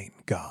Slain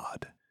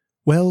God,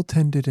 well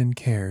tended and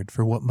cared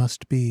for what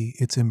must be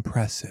its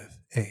impressive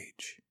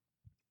age.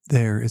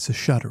 There is a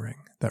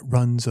shuddering that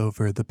runs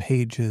over the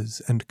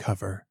pages and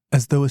cover,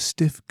 as though a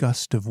stiff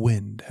gust of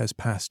wind has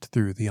passed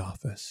through the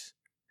office.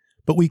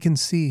 But we can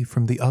see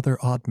from the other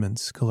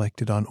oddments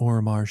collected on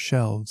Oromar's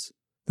shelves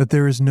that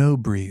there is no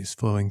breeze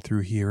flowing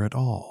through here at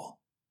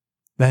all.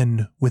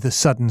 Then, with a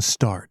sudden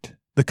start,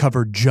 the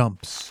cover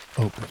jumps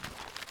open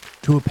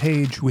to a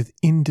page with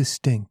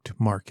indistinct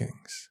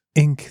markings,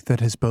 ink that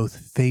has both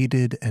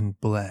faded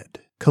and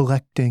bled,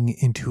 collecting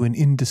into an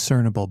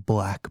indiscernible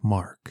black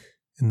mark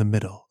in the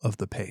middle of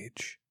the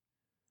page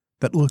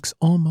that looks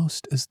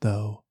almost as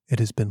though it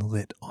has been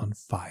lit on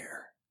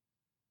fire.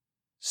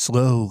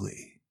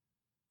 Slowly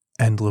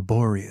and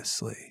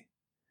laboriously,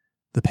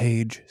 the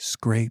page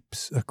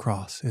scrapes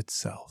across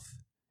itself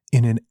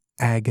in an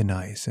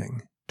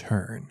agonizing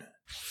turn.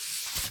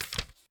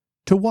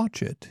 To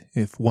watch it,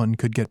 if one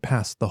could get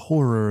past the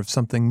horror of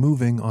something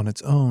moving on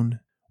its own,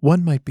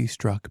 one might be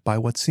struck by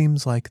what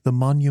seems like the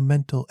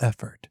monumental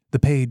effort the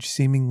page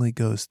seemingly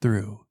goes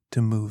through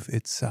to move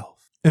itself.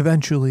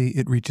 Eventually,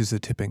 it reaches a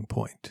tipping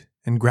point,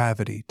 and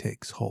gravity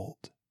takes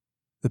hold.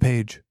 The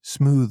page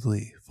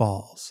smoothly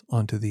falls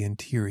onto the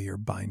interior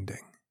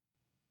binding.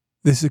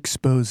 This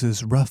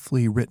exposes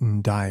roughly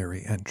written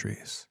diary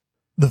entries,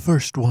 the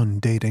first one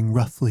dating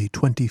roughly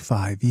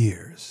 25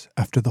 years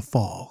after the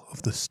fall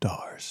of the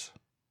stars.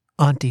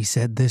 Auntie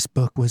said this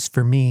book was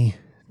for me,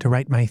 to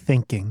write my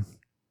thinking,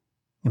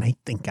 and I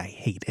think I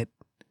hate it.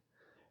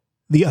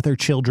 The other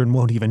children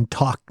won't even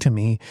talk to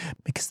me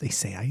because they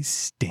say I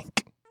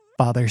stink.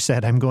 Father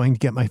said I'm going to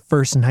get my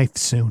first knife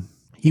soon.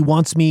 He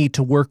wants me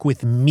to work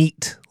with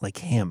meat like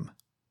him.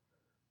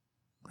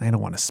 I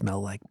don't want to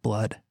smell like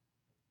blood.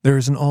 There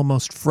is an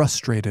almost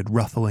frustrated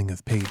ruffling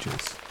of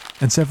pages,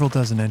 and several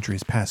dozen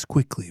entries pass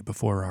quickly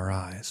before our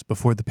eyes,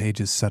 before the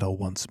pages settle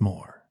once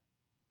more.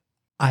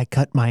 I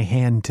cut my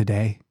hand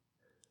today.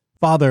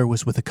 Father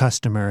was with a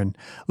customer and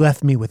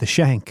left me with a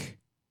shank.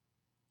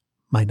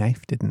 My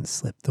knife didn't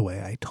slip the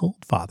way I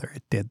told Father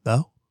it did,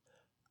 though.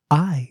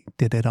 I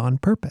did it on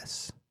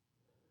purpose.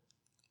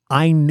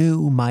 I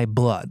knew my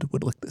blood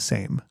would look the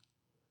same.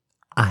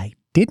 I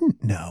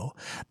didn't know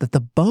that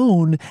the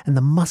bone and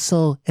the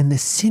muscle and the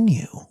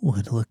sinew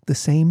would look the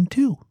same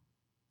too.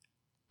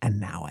 And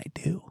now I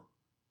do.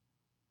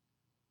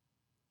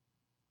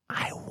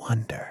 I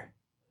wonder,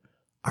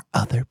 are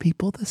other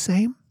people the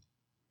same?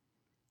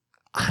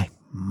 I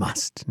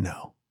must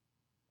know.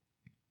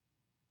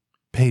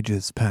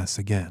 Pages pass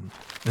again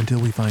until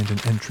we find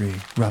an entry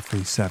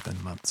roughly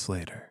 7 months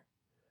later.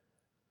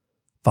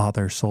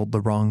 Father sold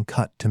the wrong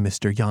cut to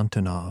Mr.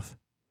 Yantanov.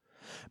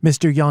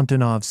 Mr.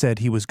 Yantanov said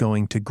he was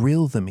going to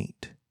grill the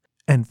meat,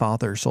 and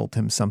Father sold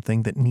him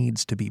something that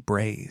needs to be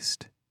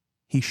braised.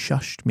 He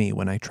shushed me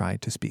when I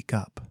tried to speak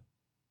up.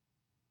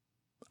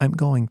 I'm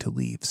going to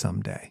leave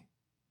someday.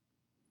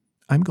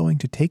 I'm going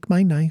to take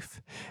my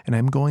knife, and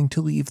I'm going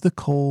to leave the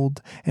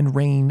cold and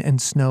rain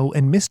and snow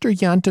and Mr.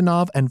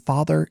 Yantanov and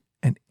Father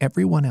and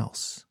everyone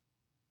else.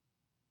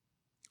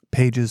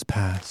 Pages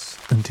pass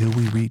until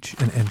we reach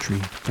an entry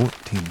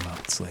 14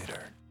 months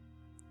later.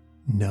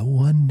 No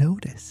one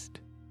noticed.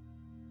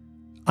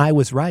 I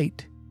was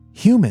right.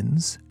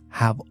 Humans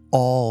have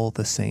all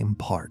the same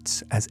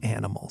parts as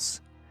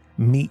animals.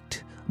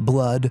 Meat,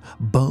 blood,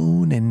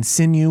 bone, and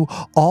sinew,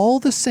 all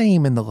the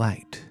same in the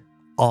light.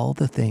 All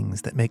the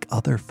things that make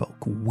other folk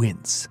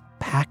wince,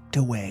 packed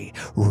away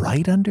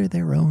right under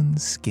their own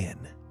skin.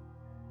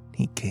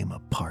 He came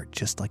apart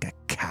just like a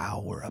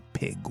cow or a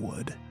pig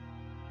would.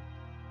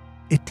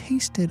 It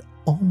tasted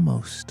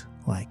almost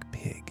like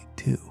pig,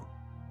 too.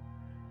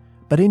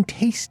 But in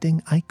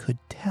tasting, I could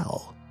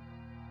tell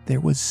there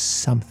was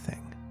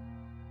something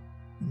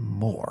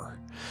more.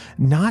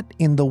 Not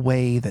in the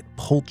way that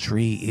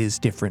poultry is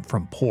different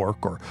from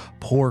pork or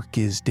pork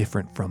is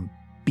different from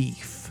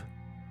beef.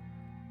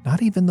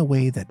 Not even the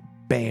way that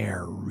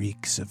bear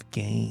reeks of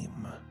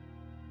game.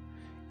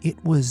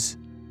 It was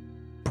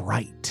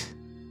bright.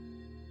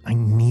 I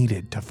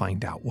needed to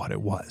find out what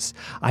it was.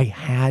 I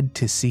had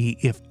to see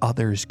if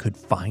others could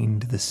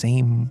find the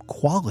same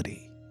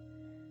quality.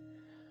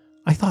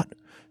 I thought,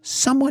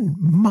 someone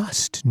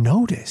must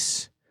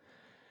notice.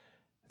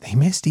 They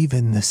missed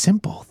even the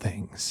simple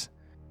things.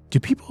 Do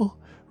people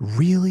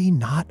really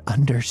not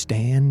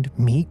understand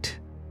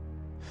meat?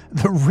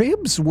 The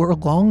ribs were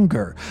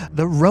longer.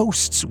 The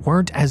roasts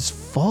weren't as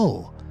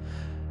full.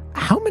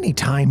 How many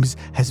times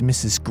has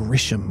Mrs.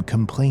 Grisham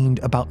complained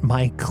about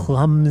my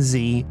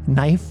clumsy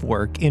knife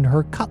work in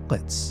her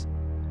cutlets?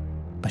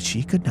 But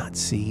she could not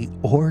see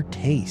or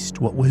taste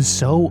what was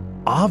so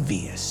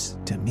obvious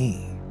to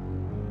me.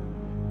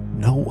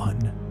 No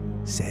one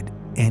said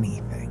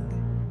anything.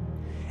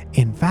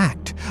 In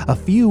fact, a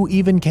few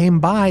even came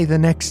by the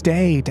next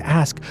day to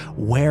ask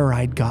where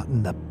I'd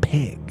gotten the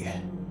pig.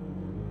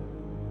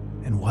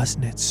 And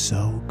wasn't it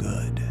so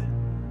good?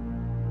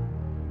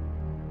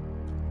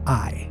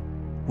 I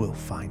will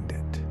find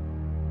it.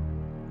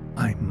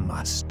 I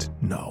must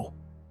know.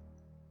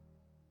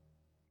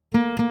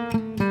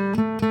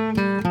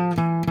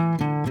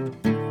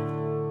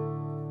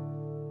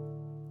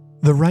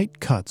 The Right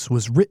Cuts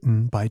was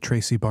written by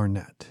Tracy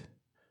Barnett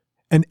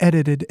and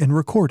edited and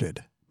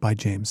recorded by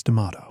James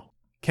D'Amato.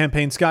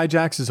 Campaign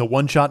Skyjacks is a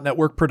one-shot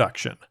network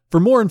production. For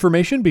more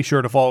information, be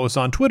sure to follow us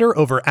on Twitter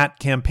over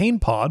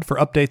 @CampaignPod for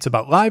updates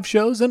about live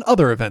shows and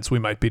other events we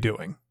might be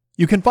doing.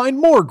 You can find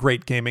more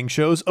great gaming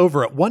shows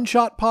over at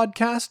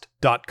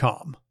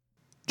oneshotpodcast.com.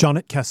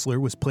 Jonnet Kessler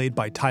was played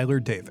by Tyler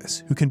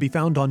Davis, who can be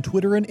found on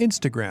Twitter and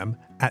Instagram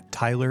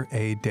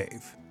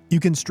 @TylerADave.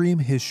 You can stream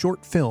his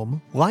short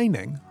film,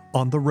 Lining,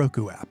 on the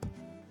Roku app.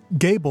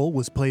 Gable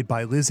was played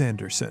by Liz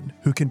Anderson,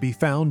 who can be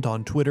found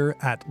on Twitter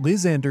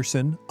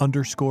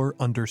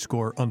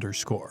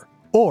 @LizAnderson___,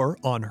 or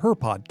on her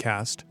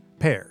podcast,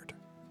 Paired.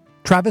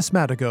 Travis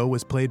Madigo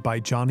was played by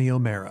Johnny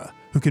O'Mara,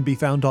 who can be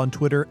found on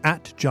Twitter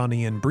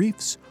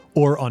 @JohnnyInBriefs,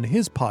 or on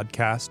his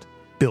podcast,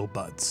 Bill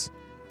Buds.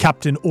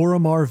 Captain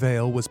Oromar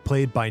Vale was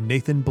played by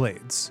Nathan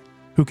Blades,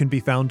 who can be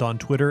found on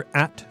Twitter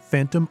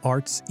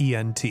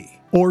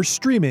 @PhantomArtsENT, or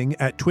streaming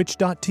at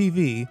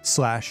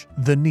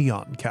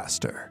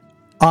twitch.tv/TheNeonCaster.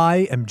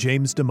 I am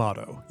James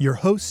D'Amato, your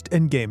host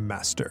and game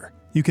master.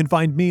 You can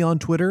find me on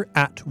Twitter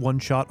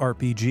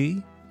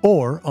 @OneShotRPG,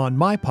 or on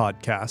my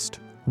podcast,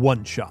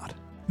 One Shot.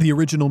 The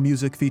original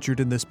music featured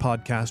in this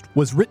podcast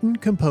was written,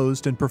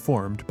 composed, and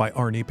performed by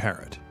Arnie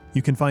Parrott.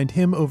 You can find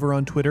him over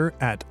on Twitter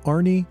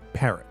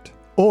 @ArnieParrott,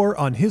 or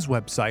on his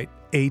website,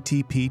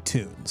 ATP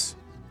Tunes.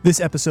 This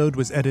episode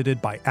was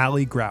edited by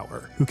Allie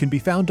Grauer, who can be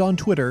found on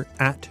Twitter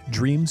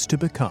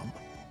 @DreamsToBecome,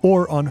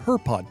 or on her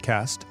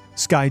podcast,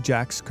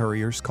 Skyjacks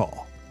Courier's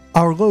Call.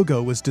 Our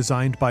logo was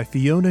designed by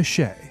Fiona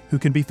Shea, who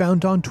can be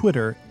found on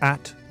Twitter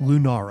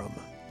 @Lunarum.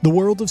 The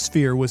World of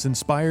Sphere was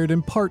inspired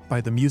in part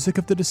by the music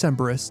of the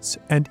Decemberists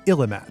and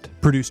Illimat,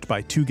 produced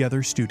by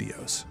Together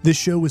Studios. This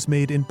show was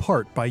made in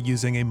part by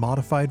using a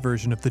modified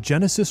version of the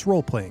Genesis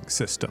role-playing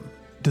system,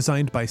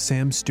 designed by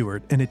Sam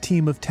Stewart and a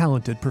team of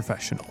talented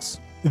professionals.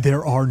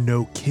 There are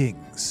no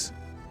kings.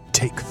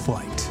 Take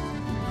flight.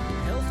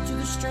 Health to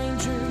the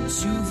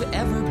strangers who've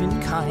ever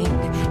been kind,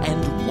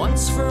 and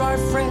once for our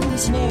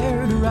friends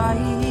ne'er to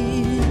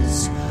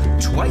rise.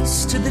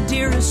 Twice to the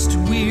dearest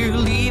we're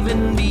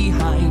leaving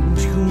behind,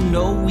 who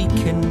know we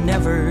can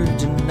never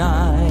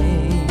deny.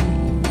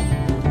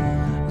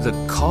 The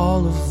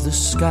call of the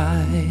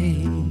sky.